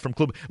onslaught from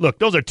Club. Look,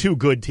 those are 2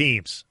 good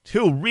teams,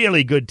 2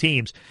 really good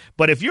teams.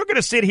 But if you're going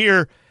to sit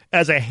here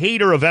as a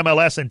hater of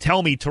MLS and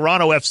tell me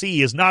Toronto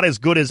FC is not as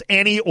good as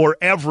any or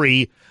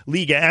every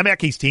Liga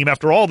MX team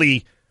after all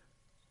the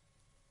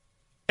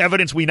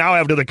evidence we now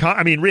have to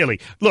the really,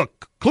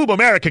 look, Club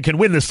America can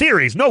win the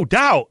series, no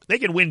doubt. They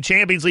can win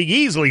Champions League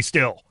easily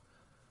still.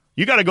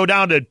 You got to go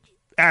down to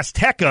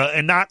Azteca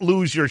and not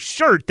lose your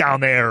shirt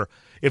down there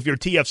if you're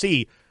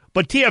TFC.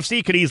 But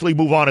TFC could easily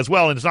move on as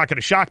well, and it's not going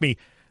to shock me.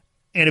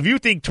 And if you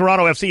think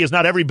Toronto FC is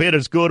not every bit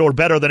as good or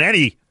better than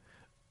any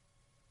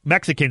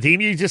Mexican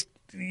team, you're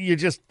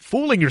just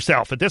fooling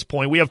yourself at this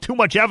point. We have too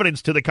much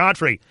evidence to the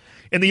contrary.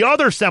 In the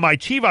other semi,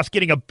 Chivas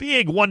getting a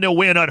big 1-0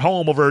 win at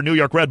home over New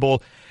York Red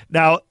Bull.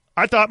 Now,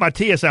 I thought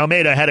Matias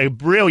Almeida had a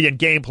brilliant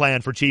game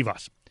plan for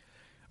Chivas.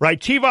 Right?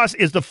 Chivas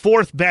is the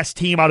 4th best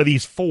team out of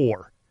these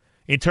 4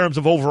 in terms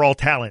of overall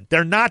talent.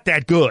 They're not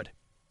that good.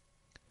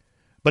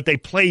 But they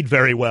played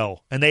very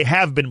well, and they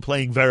have been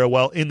playing very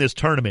well in this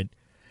tournament.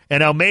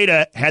 And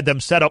Almeida had them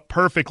set up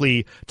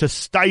perfectly to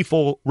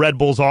stifle Red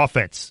Bull's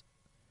offense.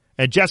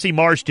 And Jesse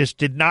Marsch just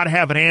did not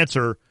have an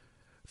answer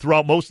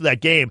throughout most of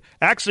that game.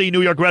 Actually,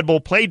 New York Red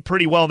Bull played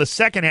pretty well in the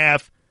second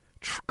half,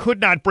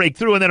 could not break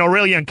through, and then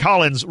Aurelian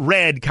Collins,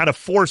 red, kind of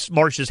forced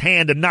Marsch's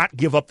hand to not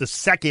give up the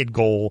second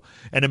goal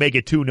and to make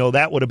it 2-0.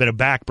 That would have been a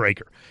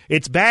backbreaker.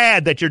 It's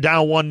bad that you're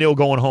down 1-0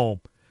 going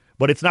home,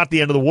 but it's not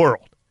the end of the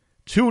world.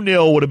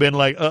 2-0 would have been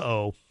like,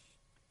 uh-oh,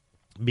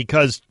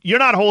 because you're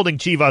not holding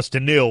Chivas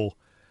to 0.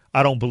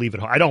 I don't believe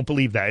it. I don't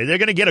believe that. They're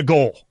going to get a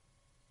goal.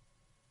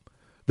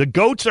 The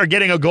Goats are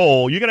getting a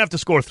goal. You're going to have to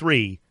score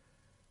 3,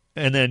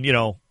 and then,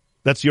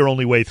 that's your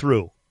only way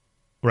through,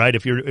 right?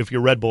 If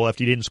you're Red Bull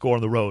after you didn't score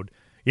on the road.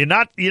 You're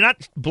not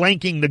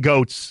blanking the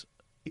Goats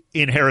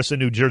in Harrison,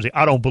 New Jersey,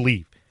 I don't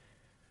believe,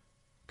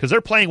 because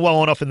they're playing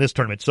well enough in this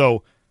tournament.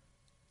 So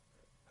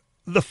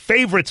the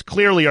favorites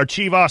clearly are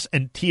Chivas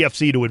and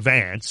TFC to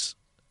advance,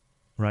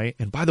 right?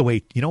 And by the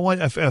way, you know what?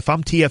 If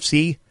I'm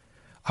TFC,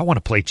 I want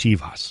to play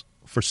Chivas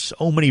for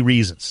so many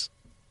reasons.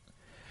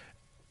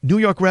 New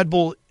York Red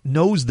Bull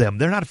knows them.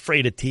 They're not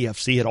afraid of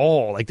TFC at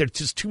all. Like, there's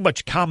just too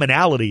much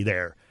commonality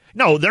there.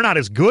 No, they're not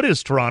as good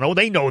as Toronto.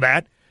 They know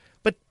that.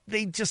 But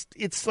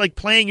it's like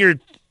playing your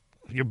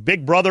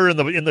big brother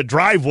in the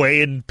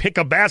driveway and pick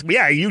a basketball.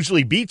 Yeah, he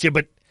usually beats you,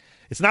 but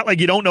it's not like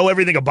you don't know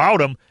everything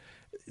about him.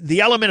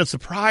 The element of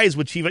surprise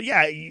with Chivas,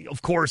 yeah,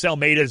 of course,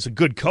 Almeida is a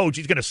good coach.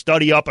 He's going to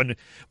study up.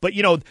 But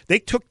they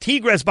took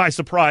Tigres by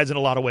surprise in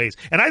a lot of ways.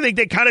 And I think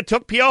they kind of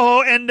took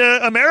Piojo and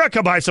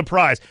America by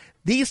surprise.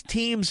 These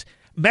teams,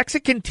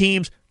 Mexican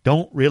teams,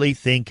 don't really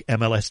think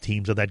MLS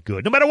teams are that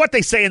good. No matter what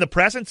they say in the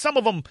press, and some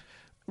of them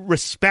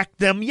respect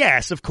them,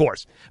 yes, of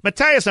course.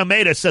 Matias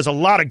Almeida says a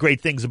lot of great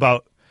things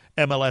about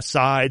MLS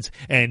sides,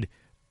 and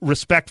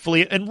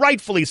respectfully and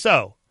rightfully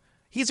so.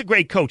 He's a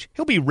great coach.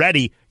 He'll be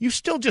ready. You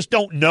still just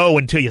don't know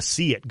until you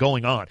see it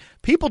going on.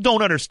 People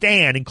don't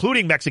understand,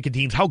 including Mexican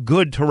teams, how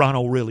good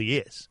Toronto really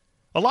is.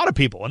 A lot of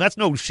people, and that's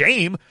no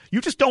shame. You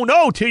just don't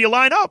know till you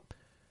line up.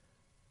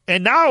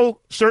 And now,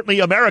 certainly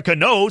America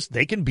knows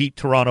they can beat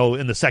Toronto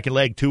in the second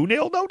leg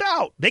 2-0, no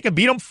doubt. They can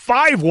beat them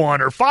 5-1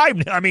 or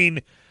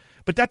 5-0.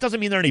 But that doesn't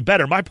mean they're any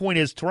better. My point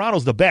is,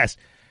 Toronto's the best.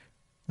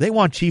 They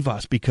want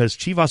Chivas because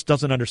Chivas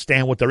doesn't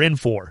understand what they're in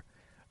for.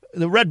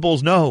 The Red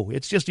Bulls know.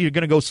 It's just you're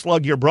going to go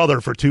slug your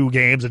brother for 2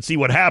 games and see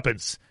what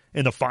happens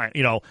in the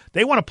final.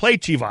 They want to play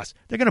Chivas.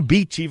 They're going to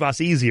beat Chivas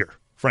easier,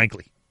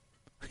 frankly.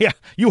 Yeah,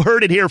 you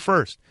heard it here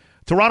first.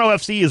 Toronto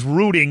FC is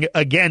rooting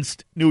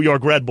against New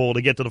York Red Bull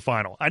to get to the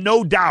final.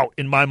 No doubt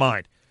in my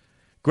mind.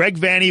 Greg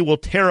Vanney will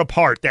tear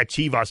apart that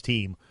Chivas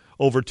team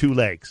over 2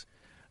 legs.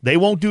 They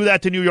won't do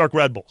that to New York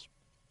Red Bulls.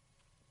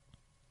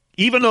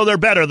 Even though they're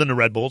better than the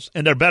Red Bulls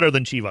and they're better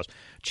than Chivas.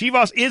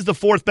 Chivas is the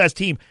 4th best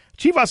team.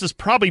 Chivas is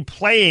probably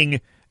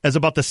playing as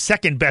about the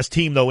second best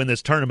team, though, in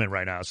this tournament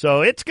right now.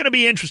 So it's going to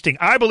be interesting.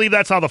 I believe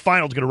that's how the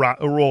final's going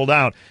to roll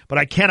down, but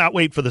I cannot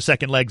wait for the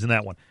second legs in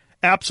that one.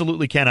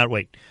 Absolutely cannot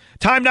wait.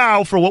 Time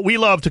now for what we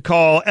love to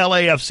call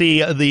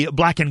LAFC, the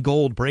Black and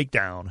Gold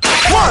Breakdown.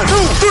 1, 2,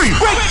 3,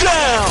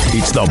 breakdown!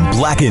 It's the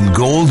Black and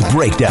Gold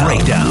Breakdown.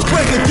 Break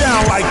it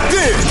down like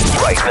this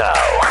right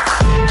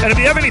now. And if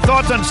you have any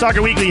thoughts on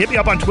Soccer Weekly, hit me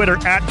up on Twitter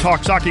at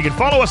Talk Soccer. You can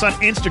follow us on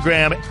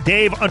Instagram,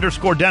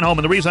 Dave_Denholm.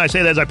 And the reason I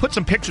say that is I put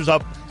some pictures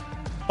up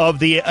of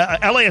the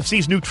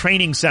LAFC's new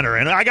training center.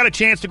 And I got a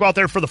chance to go out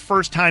there for the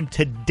first time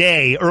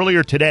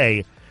earlier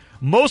today.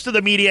 Most of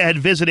the media had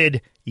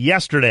visited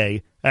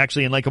yesterday,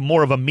 actually, in like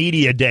more of a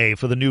media day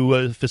for the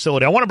new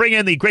facility. I want to bring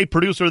in the great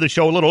producer of the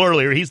show a little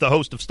earlier. He's the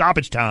host of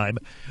Stoppage Time,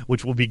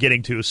 which we'll be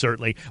getting to,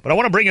 certainly. But I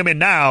want to bring him in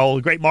now,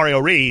 the great Mario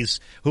Rees,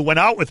 who went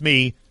out with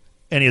me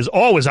and is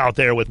always out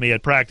there with me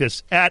at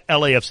practice at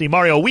LAFC.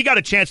 Mario, we got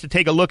a chance to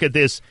take a look at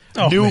this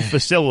new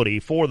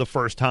facility for the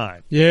first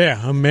time. Yeah,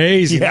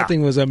 amazing. Yeah. That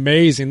thing was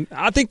amazing.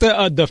 I think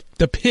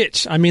the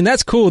pitch, I mean,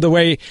 that's cool the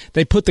way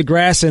they put the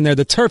grass in there.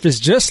 The turf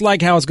is just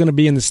like how it's going to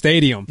be in the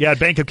stadium. Yeah, at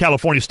Bank of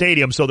California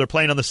Stadium, so they're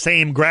playing on the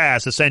same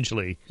grass,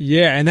 essentially.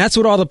 Yeah, and that's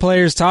what all the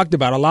players talked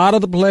about. A lot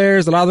of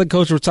the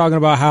coaches were talking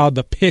about how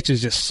the pitch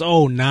is just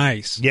so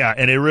nice. Yeah,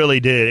 and it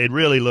really did. It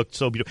really looked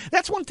so beautiful.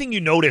 That's one thing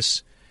you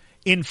notice.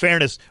 In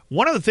fairness,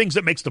 one of the things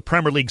that makes the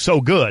Premier League so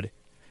good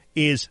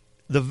is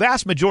the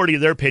vast majority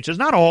of their pitches,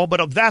 not all,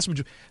 but a vast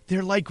majority,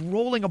 they're like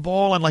rolling a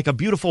ball on like a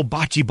beautiful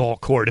bocce ball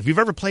court. If you've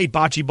ever played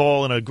bocce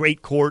ball in a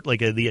great court, like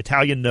the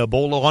Italian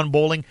lawn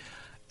bowling,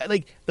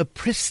 like the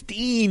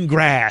pristine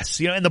grass,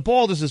 and the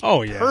ball just is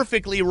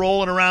perfectly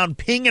rolling around,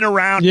 pinging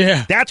around.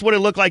 Yeah. That's what it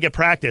looked like at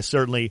practice,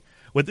 certainly.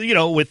 With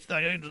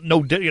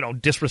no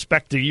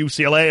disrespect to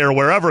UCLA or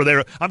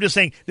wherever I'm just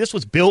saying this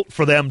was built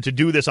for them to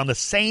do this on the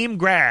same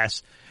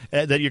grass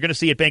that you're going to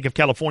see at Bank of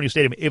California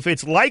Stadium. If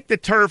it's like the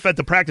turf at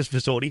the practice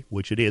facility,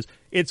 which it is,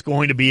 it's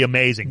going to be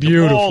amazing.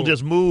 Beautiful. The ball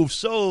just moves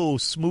so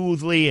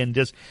smoothly and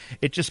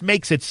it just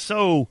makes it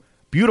so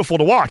beautiful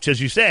to watch, as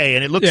you say,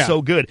 and it looks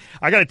so good.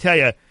 I got to tell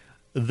you,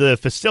 the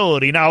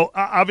facility. Now,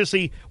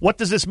 obviously, what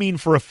does this mean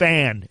for a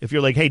fan? If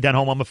you're like, hey,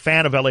 Denholm, I'm a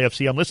fan of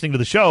LAFC, I'm listening to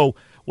the show,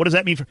 what does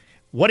that mean for?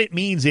 What it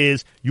means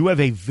is you have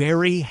a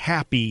very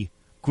happy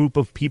group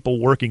of people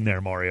working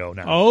there, Mario,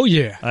 now. Oh,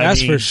 yeah.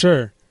 That's for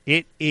sure.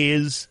 It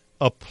is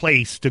a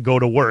place to go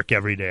to work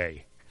every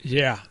day.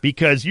 Yeah.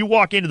 Because you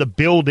walk into the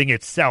building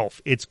itself.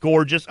 It's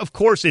gorgeous. Of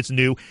course it's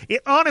new.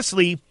 It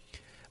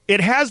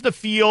has the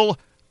feel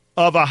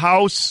of a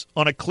house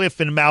on a cliff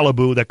in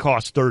Malibu that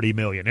costs $30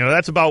 million.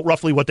 That's about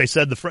roughly what they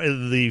said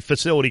the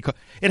facility.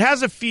 It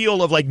has a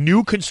feel of like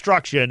new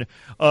construction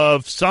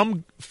of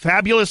some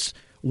fabulous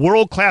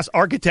world-class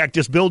architect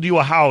just build you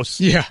a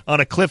house on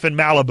a cliff in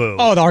Malibu.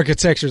 Oh, the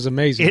architecture is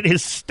amazing. It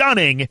is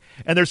stunning,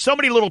 and there's so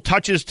many little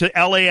touches to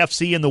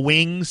LAFC in the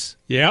wings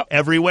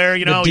everywhere.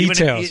 The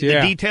details, the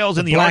details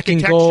in the black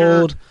architecture. And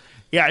gold.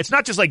 Yeah, it's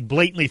not just like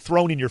blatantly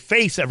thrown in your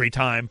face every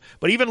time,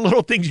 but even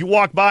little things you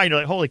walk by and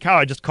you're like, holy cow,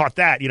 I just caught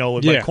that,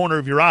 with the corner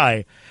of your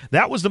eye.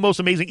 That was the most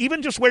amazing.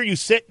 Even just where you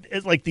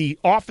sit, like the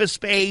office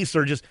space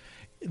or just –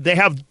 they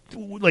have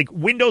like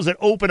windows that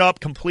open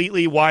up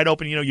completely wide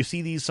open. You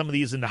see some of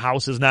these in the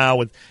houses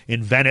now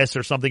in Venice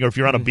or something, or if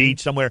you're on a beach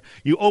somewhere,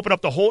 you open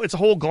up it's a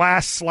whole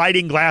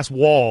sliding glass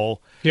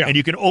wall, and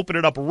you can open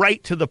it up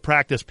right to the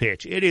practice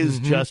pitch. It is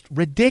just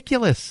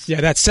ridiculous. Yeah,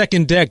 that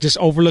second deck just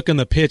overlooking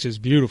the pitch is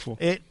beautiful.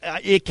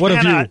 It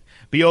cannot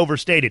be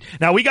overstated.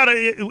 Now we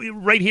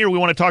right here, we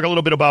want to talk a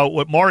little bit about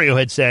what Mario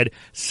had said,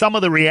 some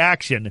of the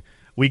reaction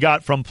we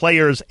got from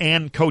players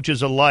and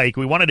coaches alike.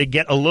 We wanted to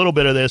get a little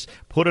bit of this,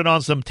 put it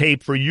on some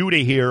tape for you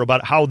to hear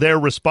about how they're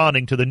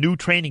responding to the new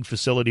training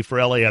facility for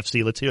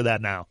LAFC. Let's hear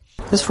that now.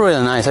 It's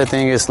really nice. I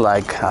think it's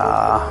like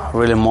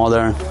really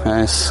modern.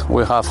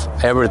 We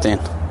have everything.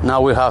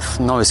 Now we have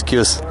no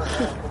excuse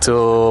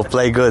to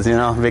play good,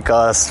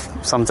 because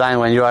sometimes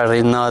when you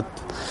are not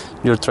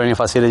your training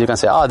facility, you can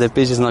say, the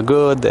pitch is not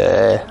good,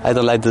 I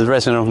don't like the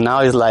dressing room.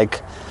 Now it's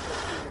like,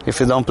 if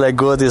you don't play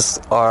good, it's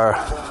our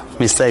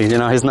mistake.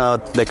 It's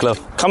not the club.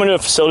 Coming to a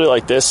facility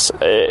like this,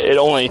 it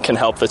only can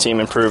help the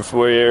team improve.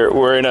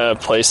 We're in a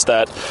place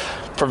that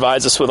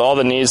provides us with all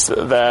the needs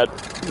that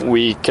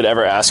we could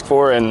ever ask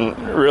for, and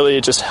really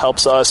it just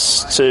helps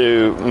us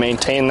to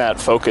maintain that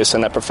focus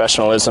and that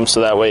professionalism,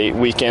 so that way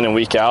week in and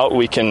week out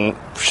we can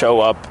show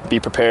up, be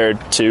prepared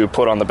to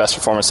put on the best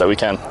performance that we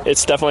can.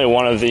 It's definitely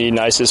one of the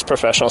nicest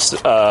professional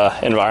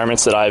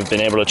environments that I've been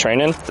able to train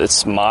in.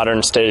 It's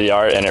modern,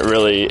 state-of-the-art, and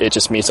it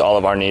just meets all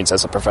of our needs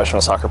as a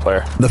professional soccer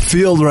player. The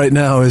field right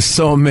now is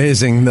so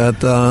amazing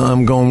that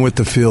I'm going with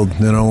the field,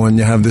 when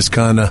you have this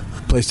kind of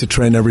place to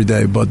train every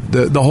day. But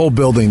the whole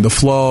building, the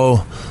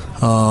flow,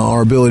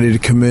 our ability to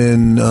come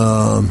in,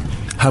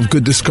 have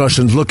good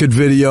discussions, look at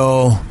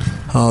video,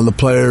 the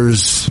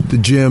players, the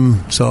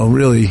gym. So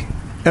really,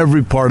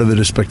 every part of it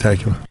is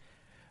spectacular.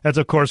 That's,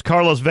 of course,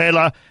 Carlos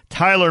Vela,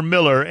 Tyler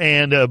Miller,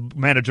 and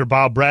manager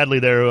Bob Bradley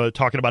there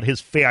talking about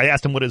I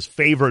asked him what his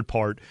favorite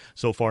part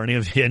so far,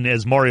 and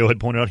as Mario had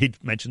pointed out, he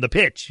mentioned the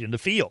pitch and the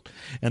field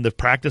and the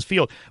practice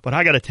field. But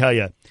I got to tell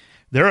you,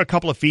 there are a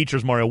couple of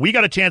features, Mario. We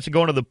got a chance to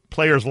go into the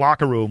players'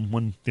 locker room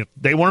when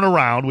they weren't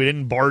around. We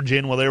didn't barge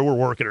in while they were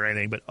working or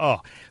anything. But,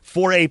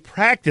 for a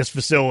practice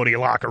facility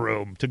locker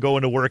room to go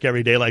into work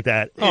every day like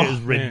that is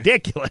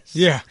ridiculous.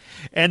 Man. Yeah.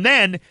 And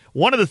then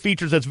one of the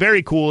features that's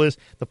very cool is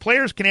the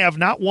players can have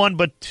not one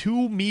but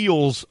 2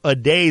 meals a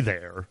day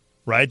there.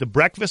 Right, the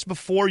breakfast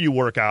before you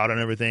work out and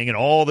everything,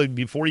 and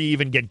before you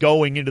even get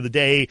going into the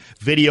day,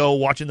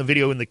 watching the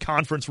video in the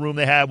conference room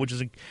they have, which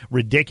is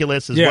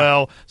ridiculous as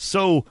well.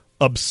 So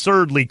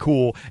absurdly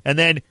cool. And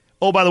then,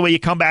 by the way, you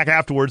come back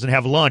afterwards and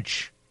have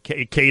lunch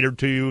catered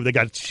to you. They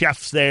got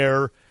chefs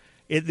there.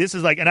 This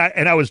is like, and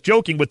I was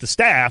joking with the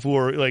staff, who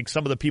are like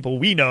some of the people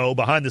we know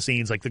behind the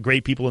scenes, like the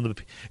great people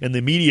in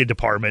the media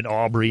department,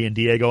 Aubrey and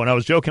Diego. And I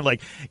was joking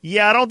like,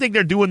 I don't think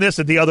they're doing this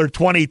at the other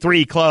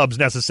 23 clubs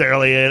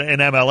necessarily in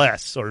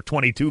MLS, or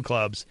 22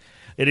 clubs.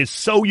 It is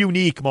so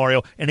unique,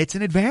 Mario, and it's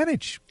an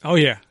advantage. Oh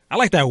yeah, I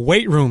like that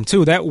weight room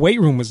too. That weight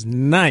room was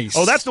nice.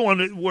 Oh, that's the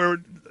one where.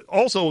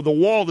 Also, the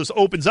wall just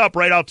opens up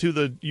right out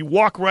to you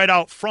walk right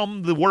out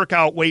from the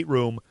workout weight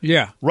room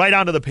right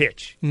onto the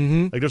pitch.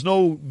 Mm-hmm. Like there's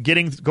no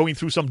going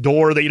through some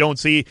door that you don't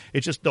see.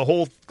 It's just the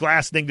whole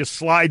glass thing just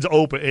slides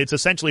open. It's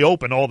essentially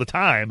open all the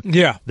time.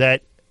 Yeah.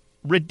 That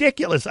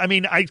ridiculous. I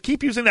mean, I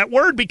keep using that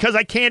word because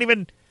I can't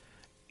even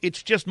 –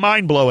 it's just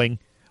mind-blowing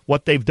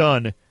what they've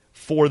done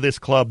for this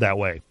club that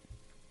way.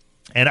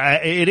 And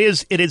it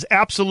is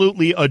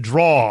absolutely a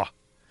draw.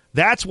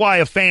 That's why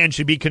a fan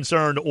should be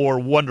concerned or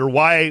wonder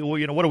why,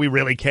 what do we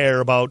really care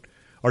about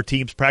our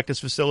team's practice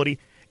facility?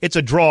 It's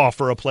a draw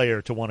for a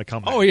player to want to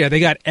come back. Oh, yeah, they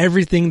got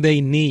everything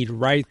they need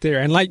right there.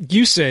 And like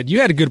you said,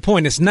 you had a good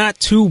point. It's not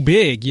too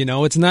big,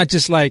 It's not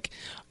just like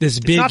this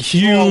big,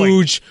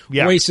 huge,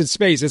 wasted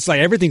space. It's like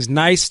everything's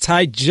nice,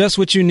 tight, just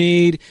what you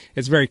need.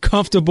 It's very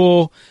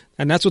comfortable,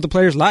 and that's what the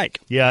players like.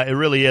 Yeah, it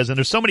really is. And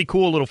there's so many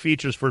cool little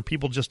features for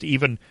people just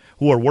even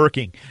who are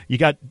working. You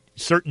got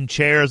certain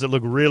chairs that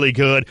look really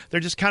good. They're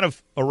just kind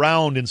of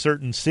around in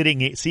certain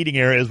seating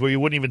areas where you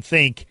wouldn't even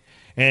think.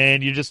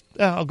 And you just,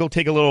 I'll go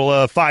take a little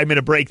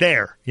 5-minute break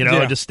there,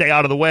 and just stay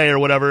out of the way or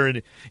whatever.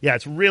 And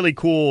it's really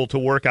cool to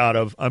work out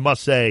of, I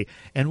must say.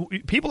 And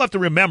people have to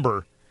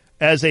remember,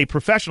 as a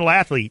professional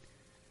athlete,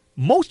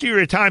 most of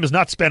your time is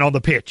not spent on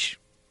the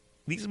pitch.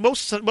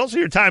 Most of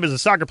your time as a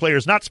soccer player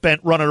is not spent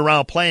running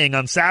around playing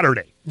on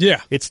Saturday. Yeah.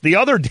 It's the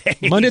other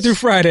days. Monday through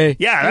Friday.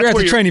 Yeah. You're at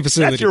the training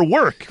facility. That's your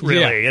work,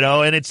 really,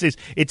 and it's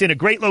in a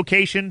great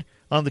location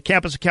on the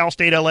campus of Cal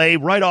State LA,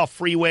 right off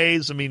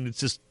freeways. I mean, it's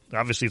just,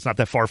 obviously it's not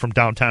that far from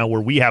downtown where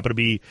we happen to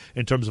be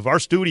in terms of our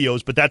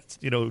studios, but that's,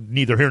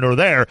 neither here nor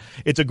there.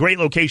 It's a great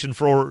location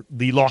for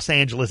the Los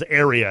Angeles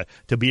area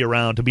to be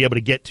around, to be able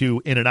to get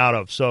to, in and out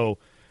of. So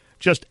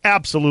just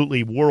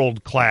absolutely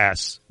world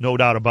class, no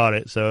doubt about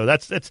it. So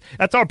that's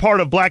our part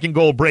of Black and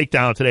Gold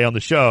Breakdown today on the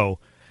show.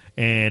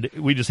 And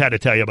we just had to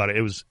tell you about it.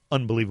 It was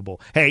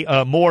unbelievable. Hey,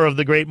 more of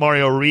the great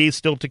Mario Ruiz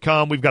still to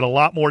come. We've got a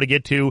lot more to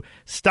get to.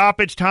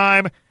 Stoppage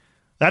time.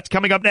 That's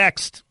coming up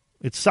next.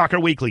 It's Soccer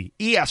Weekly,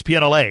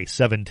 ESPN LA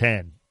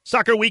 710.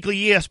 Soccer Weekly,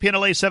 ESPN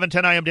LA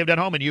 710. I am Dave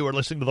Denholm, and you are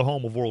listening to the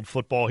home of world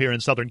football here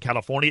in Southern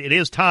California. It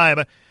is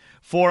time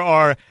for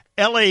our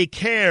LA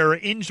Care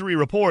Injury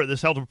Report.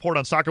 This health report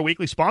on Soccer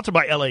Weekly, sponsored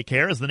by LA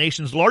Care, is the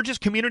nation's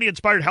largest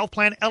community-inspired health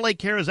plan. LA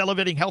Care is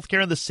elevating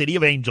healthcare in the City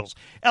of Angels.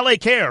 LA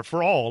Care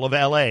for all of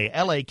LA.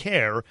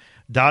 LACare.org.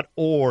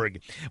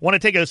 Want to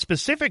take a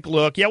specific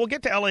look? Yeah, we'll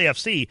get to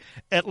LAFC.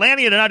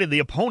 Atlanta United, the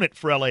opponent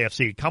for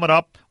LAFC, coming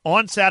up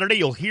on Saturday.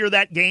 You'll hear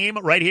that game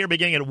right here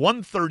beginning at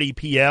 1:30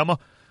 p.m.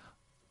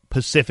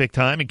 Pacific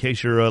time, in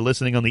case you're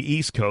listening on the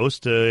East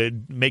Coast.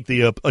 Make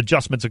the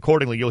adjustments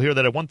accordingly. You'll hear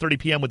that at 1:30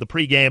 p.m. with the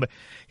pregame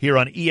here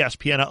on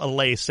ESPN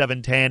LA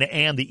 710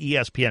 and the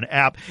ESPN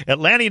app.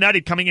 Atlanta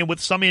United coming in with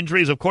some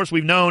injuries. Of course,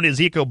 we've known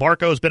Ezekiel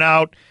Barco's been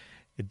out.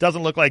 It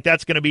doesn't look like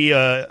that's going to be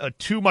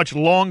too much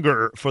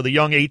longer for the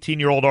young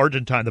 18-year-old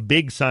Argentine, the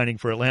big signing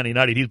for Atlanta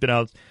United. He's been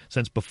out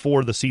since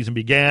before the season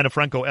began.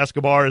 Franco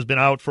Escobar has been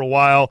out for a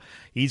while.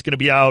 He's going to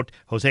be out.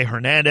 Jose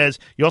Hernandez.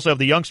 You also have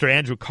the youngster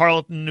Andrew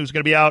Carleton, who's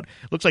going to be out.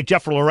 Looks like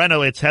Jeff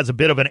Loreno has a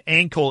bit of an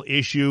ankle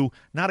issue.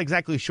 Not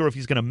exactly sure if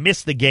he's going to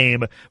miss the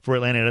game for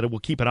Atlanta United. We'll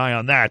keep an eye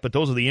on that. But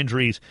those are the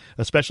injuries,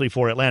 especially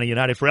for Atlanta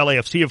United. For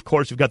LAFC, of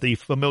course, you've got the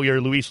familiar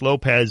Luis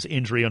Lopez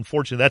injury.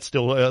 Unfortunately, that's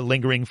still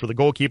lingering for the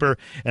goalkeeper.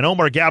 And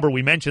Omar Gabber,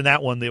 we mentioned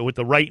that one with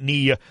the right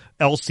knee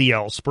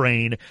LCL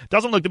sprain.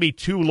 Doesn't look to be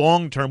too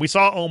long-term. We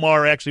saw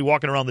Omar actually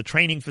walking around the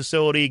training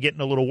facility,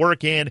 getting a little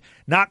work in,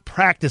 not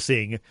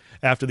practicing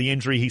after the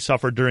injury he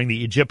suffered during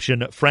the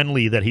Egyptian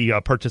friendly that he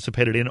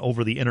participated in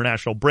over the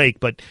international break.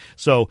 But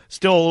so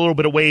still a little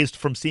bit of ways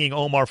from seeing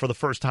Omar for the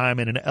first time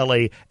in an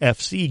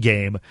LAFC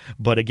game.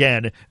 But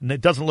again,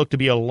 it doesn't look to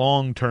be a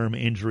long-term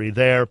injury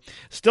there.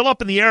 Still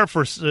up in the air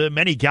for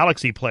many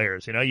Galaxy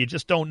players. You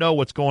just don't know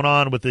what's going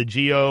on with the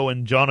Gio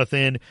and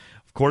Jonathan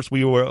Of course,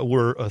 we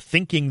were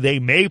thinking they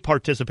may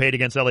participate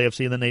against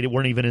LAFC, and then they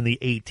weren't even in the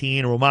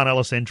 18. Roman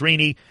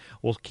Alessandrini,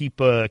 we'll keep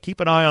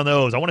an eye on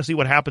those. I want to see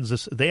what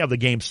happens. They have the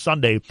game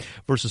Sunday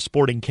versus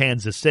Sporting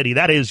Kansas City.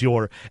 That is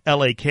your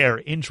LA Care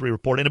injury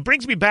report. And it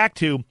brings me back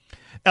to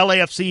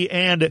LAFC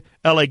and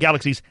LA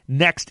Galaxy's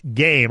next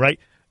game, right?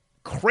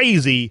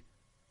 Crazy,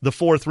 the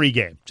 4-3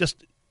 game.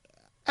 Just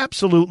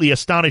absolutely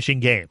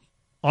astonishing game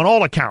on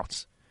all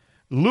accounts.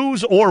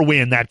 Lose or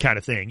win, that kind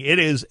of thing. It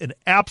is an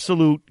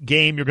absolute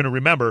game you're going to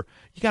remember.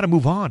 You got to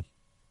move on.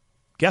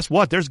 Guess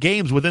what? There's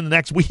games within the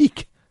next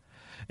week.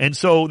 And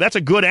so that's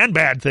a good and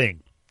bad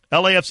thing.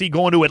 LAFC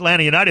going to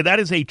Atlanta United, that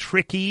is a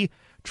tricky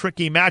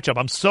matchup.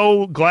 I'm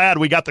so glad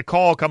we got the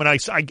call coming.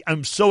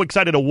 I'm so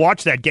excited to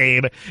watch that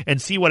game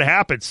and see what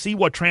happens, see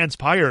what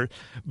transpires,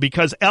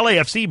 because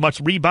LAFC must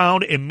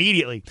rebound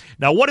immediately.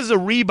 Now, what is a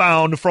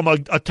rebound from a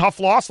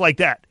tough loss like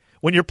that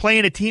when you're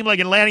playing a team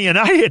like Atlanta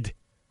United?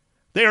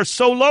 They are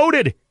so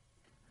loaded.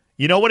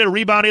 You know what a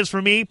rebound is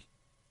for me?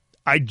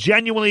 I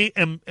genuinely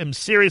am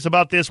serious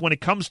about this when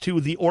it comes to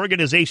the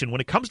organization.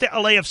 When it comes to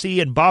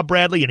LAFC and Bob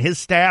Bradley and his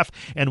staff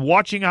and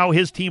watching how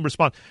his team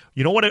responds.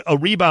 You know what a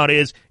rebound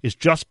is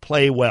just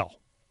play well.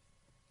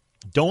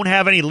 Don't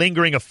have any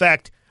lingering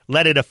effect.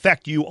 Let it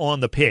affect you on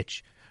the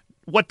pitch.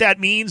 What that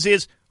means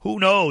is, who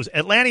knows?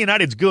 Atlanta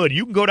United's good.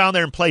 You can go down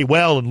there and play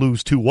well and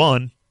lose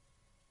 2-1.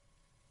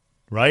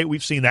 Right?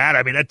 We've seen that.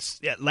 I mean, that's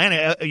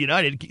Atlanta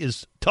United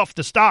is tough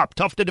to stop,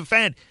 tough to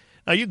defend.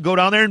 Now, you can go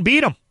down there and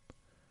beat them.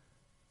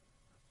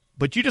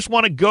 But you just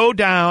want to go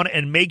down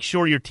and make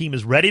sure your team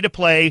is ready to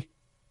play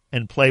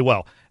and play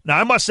well. Now,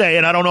 I must say,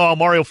 and I don't know how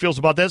Mario feels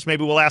about this,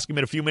 maybe we'll ask him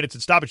in a few minutes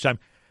at stoppage time,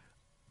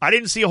 I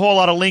didn't see a whole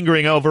lot of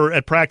lingering over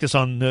at practice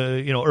on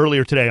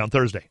earlier today on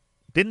Thursday.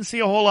 Didn't see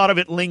a whole lot of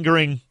it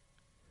lingering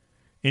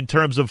in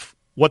terms of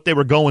what they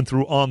were going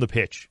through on the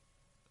pitch.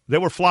 They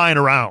were flying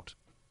around,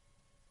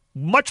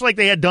 much like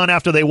they had done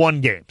after they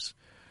won games,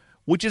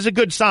 which is a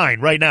good sign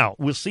right now.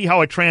 We'll see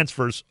how it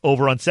transfers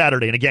over on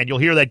Saturday. And again, you'll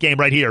hear that game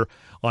right here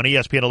on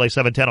ESPN LA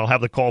 710. I'll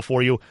have the call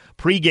for you.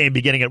 Pre-game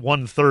beginning at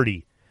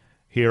 1:30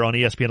 here on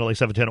ESPN LA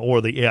 710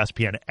 or the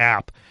ESPN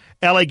app.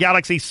 LA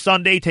Galaxy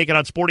Sunday taking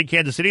on Sporting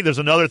Kansas City. There's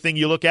another thing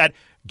you look at.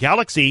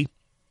 Galaxy,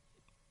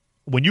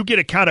 when you get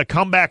a kind of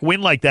comeback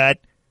win like that,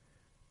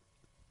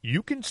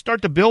 you can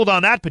start to build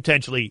on that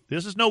potentially.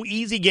 This is no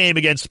easy game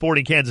against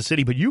Sporting Kansas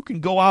City, but you can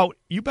go out.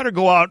 You better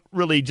go out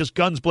really just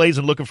guns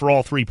blazing looking for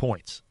all 3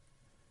 points.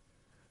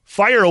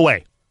 Fire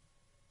away.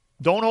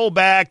 Don't hold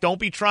back. Don't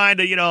be trying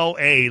to,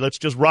 hey, let's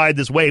just ride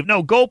this wave.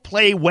 No, go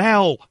play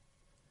well.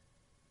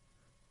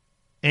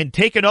 And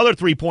take another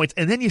 3 points,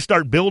 and then you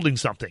start building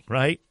something,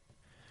 right?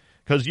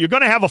 Because you're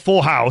going to have a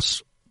full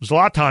house.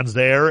 Zlatan's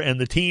there, and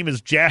the team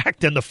is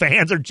jacked, and the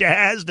fans are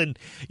jazzed, and,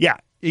 yeah,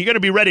 you're going to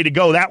be ready to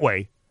go that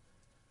way.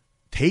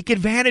 Take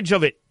advantage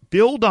of it.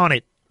 Build on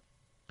it.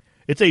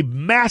 It's a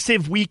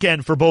massive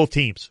weekend for both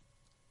teams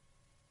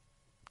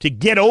to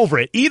get over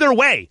it. Either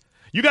way,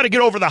 you got to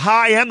get over the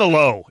high and the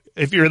low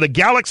if you're the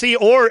Galaxy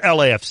or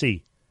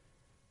LAFC.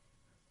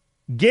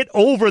 Get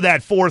over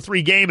that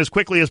 4-3 game as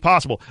quickly as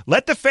possible.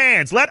 Let the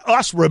fans, let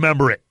us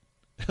remember it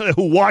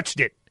who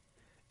watched it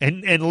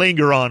and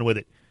linger on with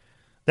it.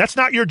 That's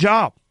not your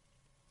job.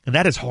 And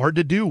that is hard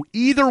to do.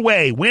 Either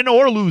way, win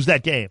or lose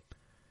that game.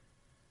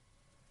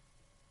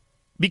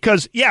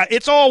 Because, yeah,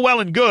 it's all well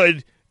and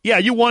good. Yeah,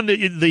 you won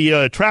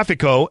the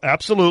Trafico,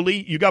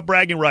 absolutely. You got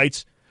bragging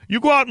rights.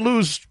 You go out and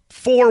lose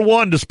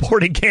 4-1 to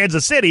Sporting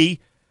Kansas City,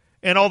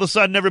 and all of a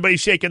sudden everybody's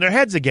shaking their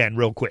heads again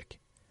real quick.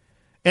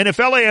 And if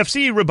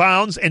LAFC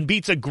rebounds and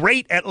beats a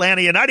great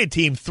Atlanta United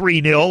team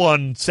 3-0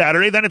 on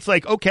Saturday, then it's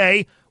like,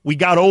 okay, we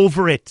got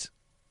over it.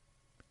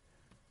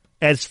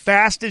 As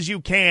fast as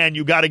you can,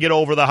 you got to get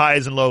over the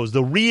highs and lows,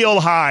 the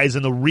real highs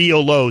and the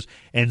real lows.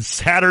 And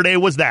Saturday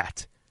was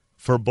that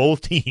for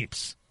both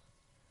teams.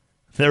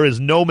 There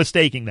is no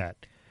mistaking that.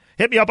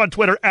 Hit me up on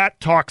Twitter at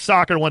Talk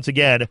Soccer once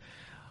again.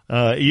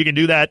 You can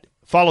do that.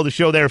 Follow the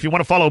show there. If you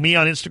want to follow me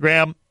on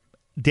Instagram,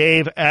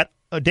 Dave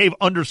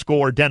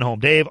 _Denholm.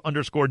 Dave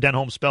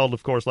 _Denholm, spelled,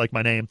 of course, like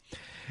my name.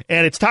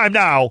 And it's time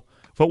now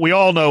for what we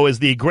all know is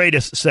the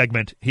greatest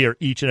segment here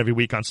each and every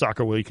week on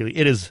Soccer Weekly.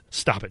 It is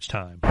stoppage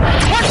time. What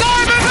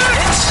time is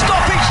it? It's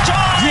stoppage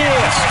time!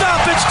 Yeah,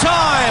 stoppage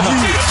time!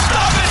 It's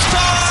stoppage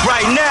time!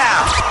 Right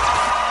now!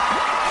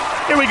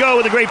 Here we go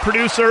with the great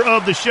producer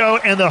of the show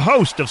and the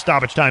host of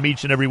Stoppage Time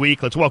each and every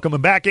week. Let's welcome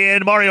him back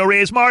in, Mario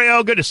Reyes.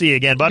 Mario, good to see you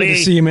again, buddy. Good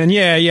to see you, man.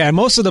 Yeah.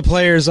 Most of the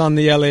players on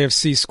the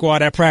LAFC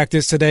squad at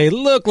practice today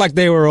look like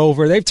they were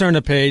over. They've turned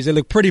the page. They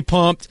look pretty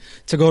pumped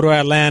to go to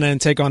Atlanta and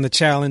take on the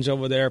challenge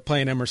over there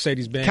playing at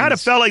Mercedes-Benz. Kind of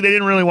felt like they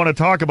didn't really want to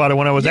talk about it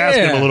when I was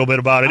asking them a little bit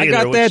about it either.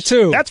 I got that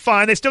too. That's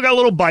fine. They still got a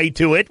little bite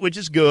to it, which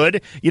is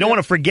good. You don't want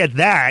to forget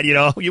that, You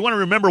want to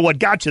remember what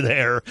got you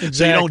there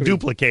so you don't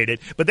duplicate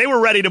it. But they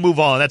were ready to move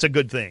on. That's a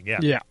good thing, yeah.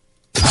 Yeah.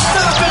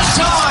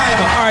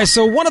 All right,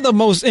 so one of the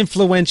most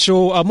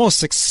influential, most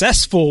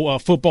successful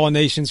football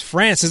nations,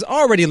 France, has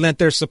already lent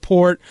their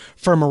support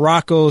for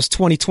Morocco's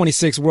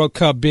 2026 World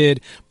Cup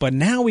bid. But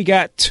now we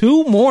got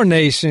two more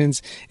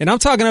nations, and I'm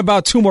talking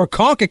about two more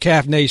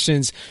CONCACAF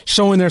nations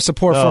showing their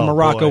support for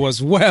Morocco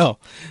as well.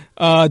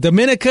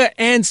 Dominica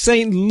and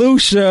St.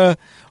 Lucia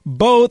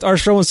both are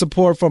showing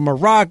support for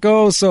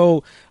Morocco.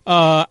 So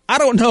I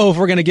don't know if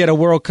we're going to get a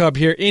World Cup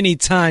here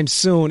anytime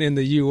soon in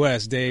the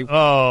U.S., Dave.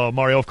 Oh,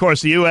 Mario, of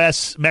course, the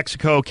U.S.,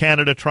 Mexico,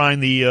 Canada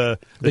trying the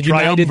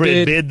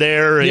triumvirate bid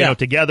there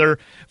together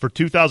for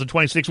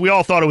 2026. We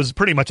all thought it was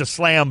pretty much a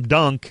slam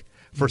dunk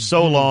for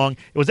so long.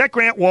 Was that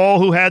Grant Wall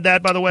who had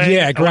that, by the way?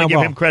 Yeah, Grant Wall. I want to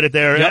give him credit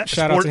there. Yep,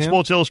 shout out to him.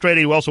 Sports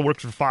Illustrated, who also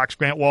works for Fox.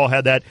 Grant Wall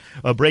had that,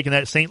 breaking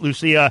that. St.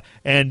 Lucia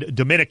and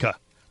Dominica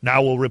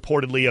now will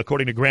reportedly,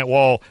 according to Grant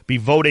Wall, be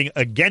voting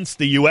against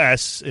the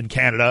U.S. and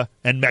Canada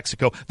and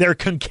Mexico. They're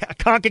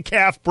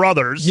CONCACAF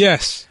brothers.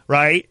 Yes.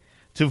 Right?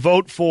 To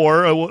vote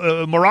for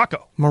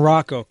Morocco.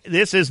 Morocco.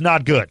 This is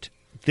not good.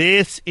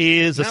 This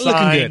is a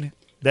sign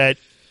that,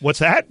 what's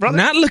that, brother?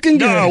 Not looking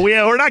good. No,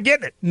 we're not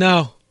getting it.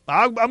 No.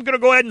 I'm going to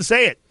go ahead and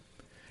say it.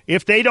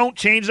 If they don't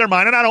change their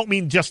mind, and I don't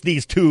mean just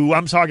these two,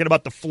 I'm talking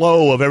about the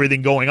flow of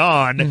everything going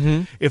on.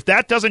 Mm-hmm. If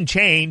that doesn't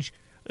change,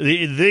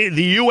 the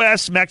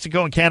U.S.,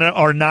 Mexico, and Canada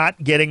are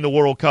not getting the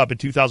World Cup in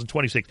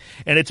 2026,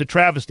 and it's a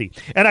travesty.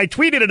 And I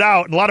tweeted it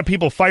out, and a lot of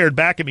people fired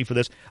back at me for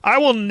this. I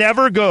will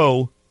never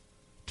go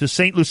to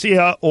St.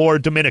 Lucia or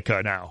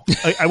Dominica now.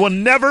 I will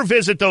never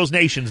visit those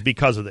nations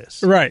because of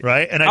this.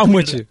 Right. And I'm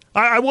with you.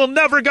 I will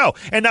never go.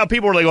 And now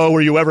people are like, oh,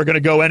 were you ever going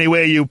to go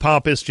anyway, you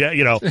pompous,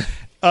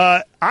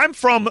 I'm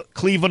from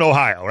Cleveland,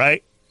 Ohio,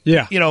 right?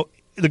 Yeah.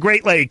 The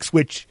Great Lakes,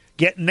 which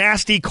get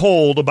nasty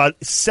cold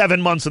about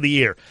 7 months of the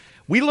year.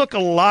 We look a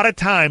lot of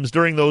times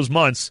during those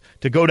months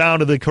to go down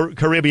to the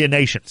Caribbean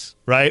nations,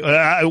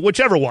 right?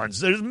 Whichever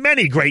ones. There's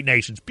many great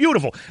nations.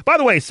 Beautiful. By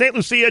the way, St.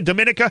 Lucia,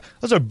 Dominica,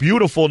 those are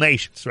beautiful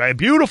nations, right?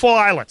 Beautiful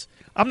islands.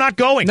 I'm not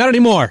going. Not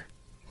anymore.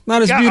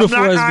 Not as beautiful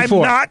as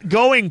before. I'm not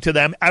going to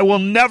them. I will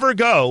never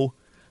go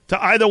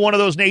to either one of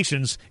those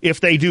nations if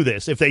they do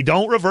this. If they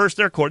don't reverse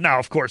their course. Now,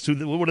 of course,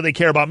 what do they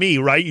care about me,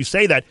 right? You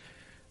say that.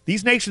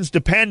 These nations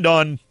depend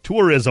on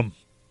tourism,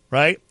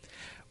 right?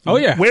 Oh,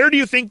 yeah. Where do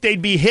you think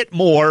they'd be hit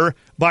more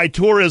by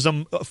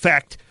tourism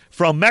effect,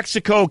 from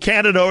Mexico,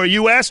 Canada, or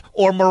U.S.,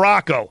 or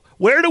Morocco?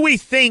 Where do we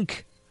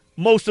think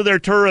most of their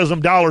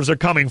tourism dollars are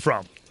coming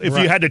from if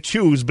you had to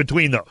choose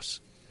between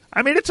those?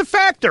 I mean, it's a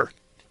factor.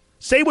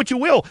 Say what you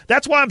will.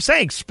 That's why I'm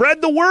saying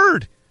spread the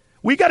word.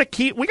 We got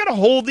to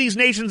hold these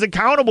nations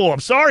accountable. I'm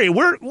sorry.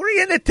 We're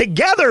in it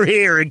together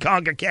here in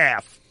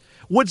CONCACAF.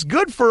 What's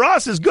good for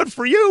us is good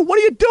for you. What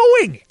are you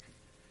doing?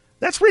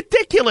 That's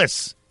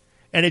ridiculous.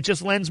 And it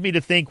just lends me to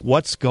think,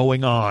 what's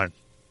going on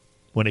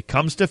when it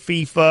comes to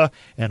FIFA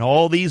and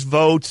all these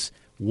votes?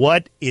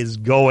 What is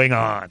going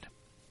on?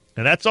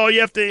 And that's all you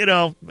have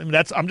to,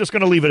 I'm just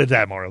going to leave it at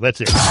that, Mario. That's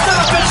it.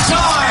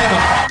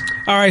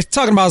 All right,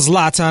 talking about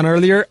Zlatan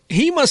earlier,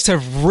 he must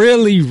have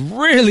really,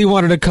 really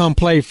wanted to come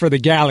play for the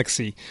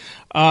Galaxy.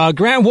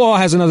 Grant Wall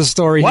has another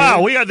story. Wow,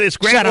 here. We got this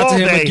Grant Wall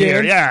day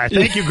here. Yeah,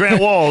 thank you,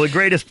 Grant Wall, the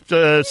greatest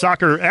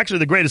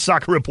the greatest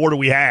soccer reporter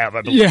we have,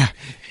 I believe. Yeah.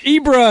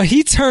 Ibra,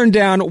 he turned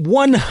down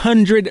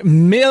 $100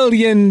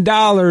 million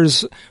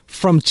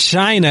from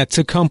China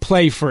to come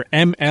play for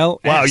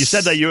MLS. Wow, you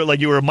said that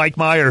you were Mike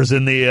Myers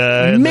in the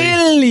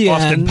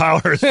Austin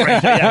Powers.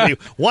 Right? Yeah,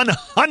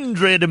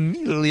 $100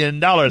 million.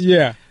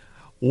 Yeah.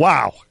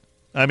 Wow.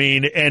 I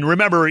mean, and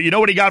remember, you know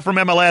what he got from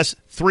MLS?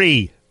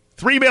 $3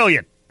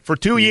 million for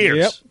 2 years.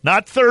 Yep.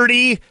 Not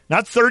 30,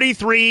 not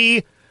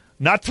 33,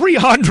 not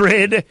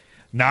 300,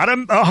 not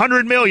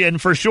 $100 million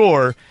for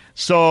sure.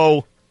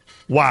 So,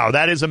 wow,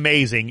 that is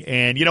amazing.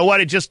 And you know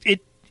what? It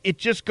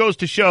just goes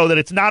to show that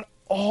it's not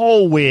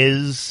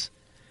always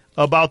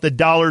about the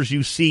dollars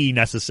you see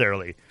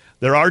necessarily.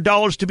 There are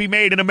dollars to be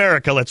made in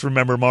America, let's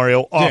remember,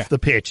 Mario, off the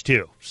pitch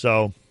too.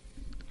 So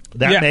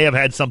that may have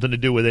had something to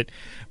do with it.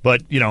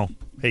 But,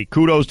 hey,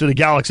 kudos to the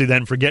Galaxy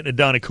then for getting it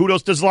done. And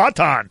kudos to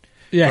Zlatan.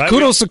 Yeah, right?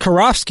 Kudos to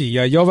Karofsky,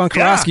 Jovan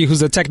Karofsky, who's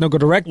the technical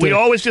director. We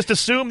always just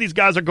assume these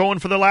guys are going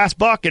for the last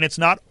buck, and it's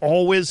not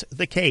always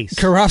the case.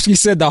 Karofsky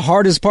said the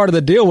hardest part of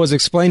the deal was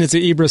explaining to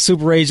Ibra's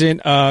super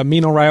agent,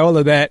 Mino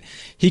Raiola, that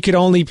he could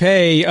only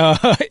pay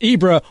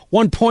Ibra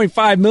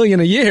 $1.5 million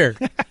a year.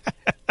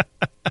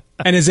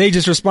 And his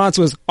agent's response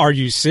was, "Are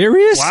you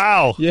serious?"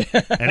 Wow. Yeah.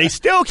 And he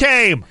still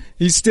came.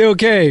 He still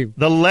came.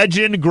 The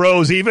legend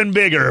grows even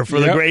bigger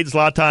for the great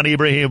Zlatan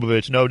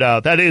Ibrahimović, no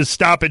doubt. That is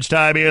stoppage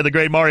time here. The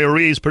great Mario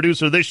Ruiz,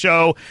 producer of this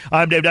show.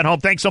 I'm Dave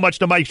Denholm. Thanks so much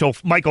to Michael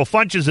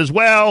Funches as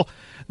well.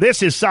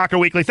 This is Soccer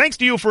Weekly. Thanks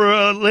to you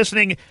for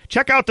listening.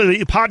 Check out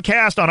the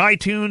podcast on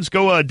iTunes.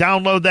 Go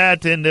download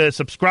that and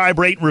subscribe,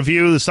 rate, and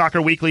review the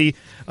Soccer Weekly.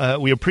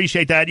 We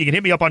appreciate that. You can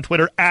hit me up on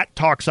Twitter at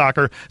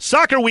TalkSoccer.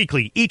 Soccer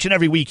Weekly, each and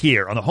every week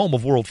here on the home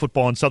of world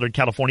football in Southern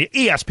California,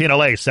 ESPN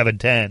LA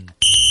 710.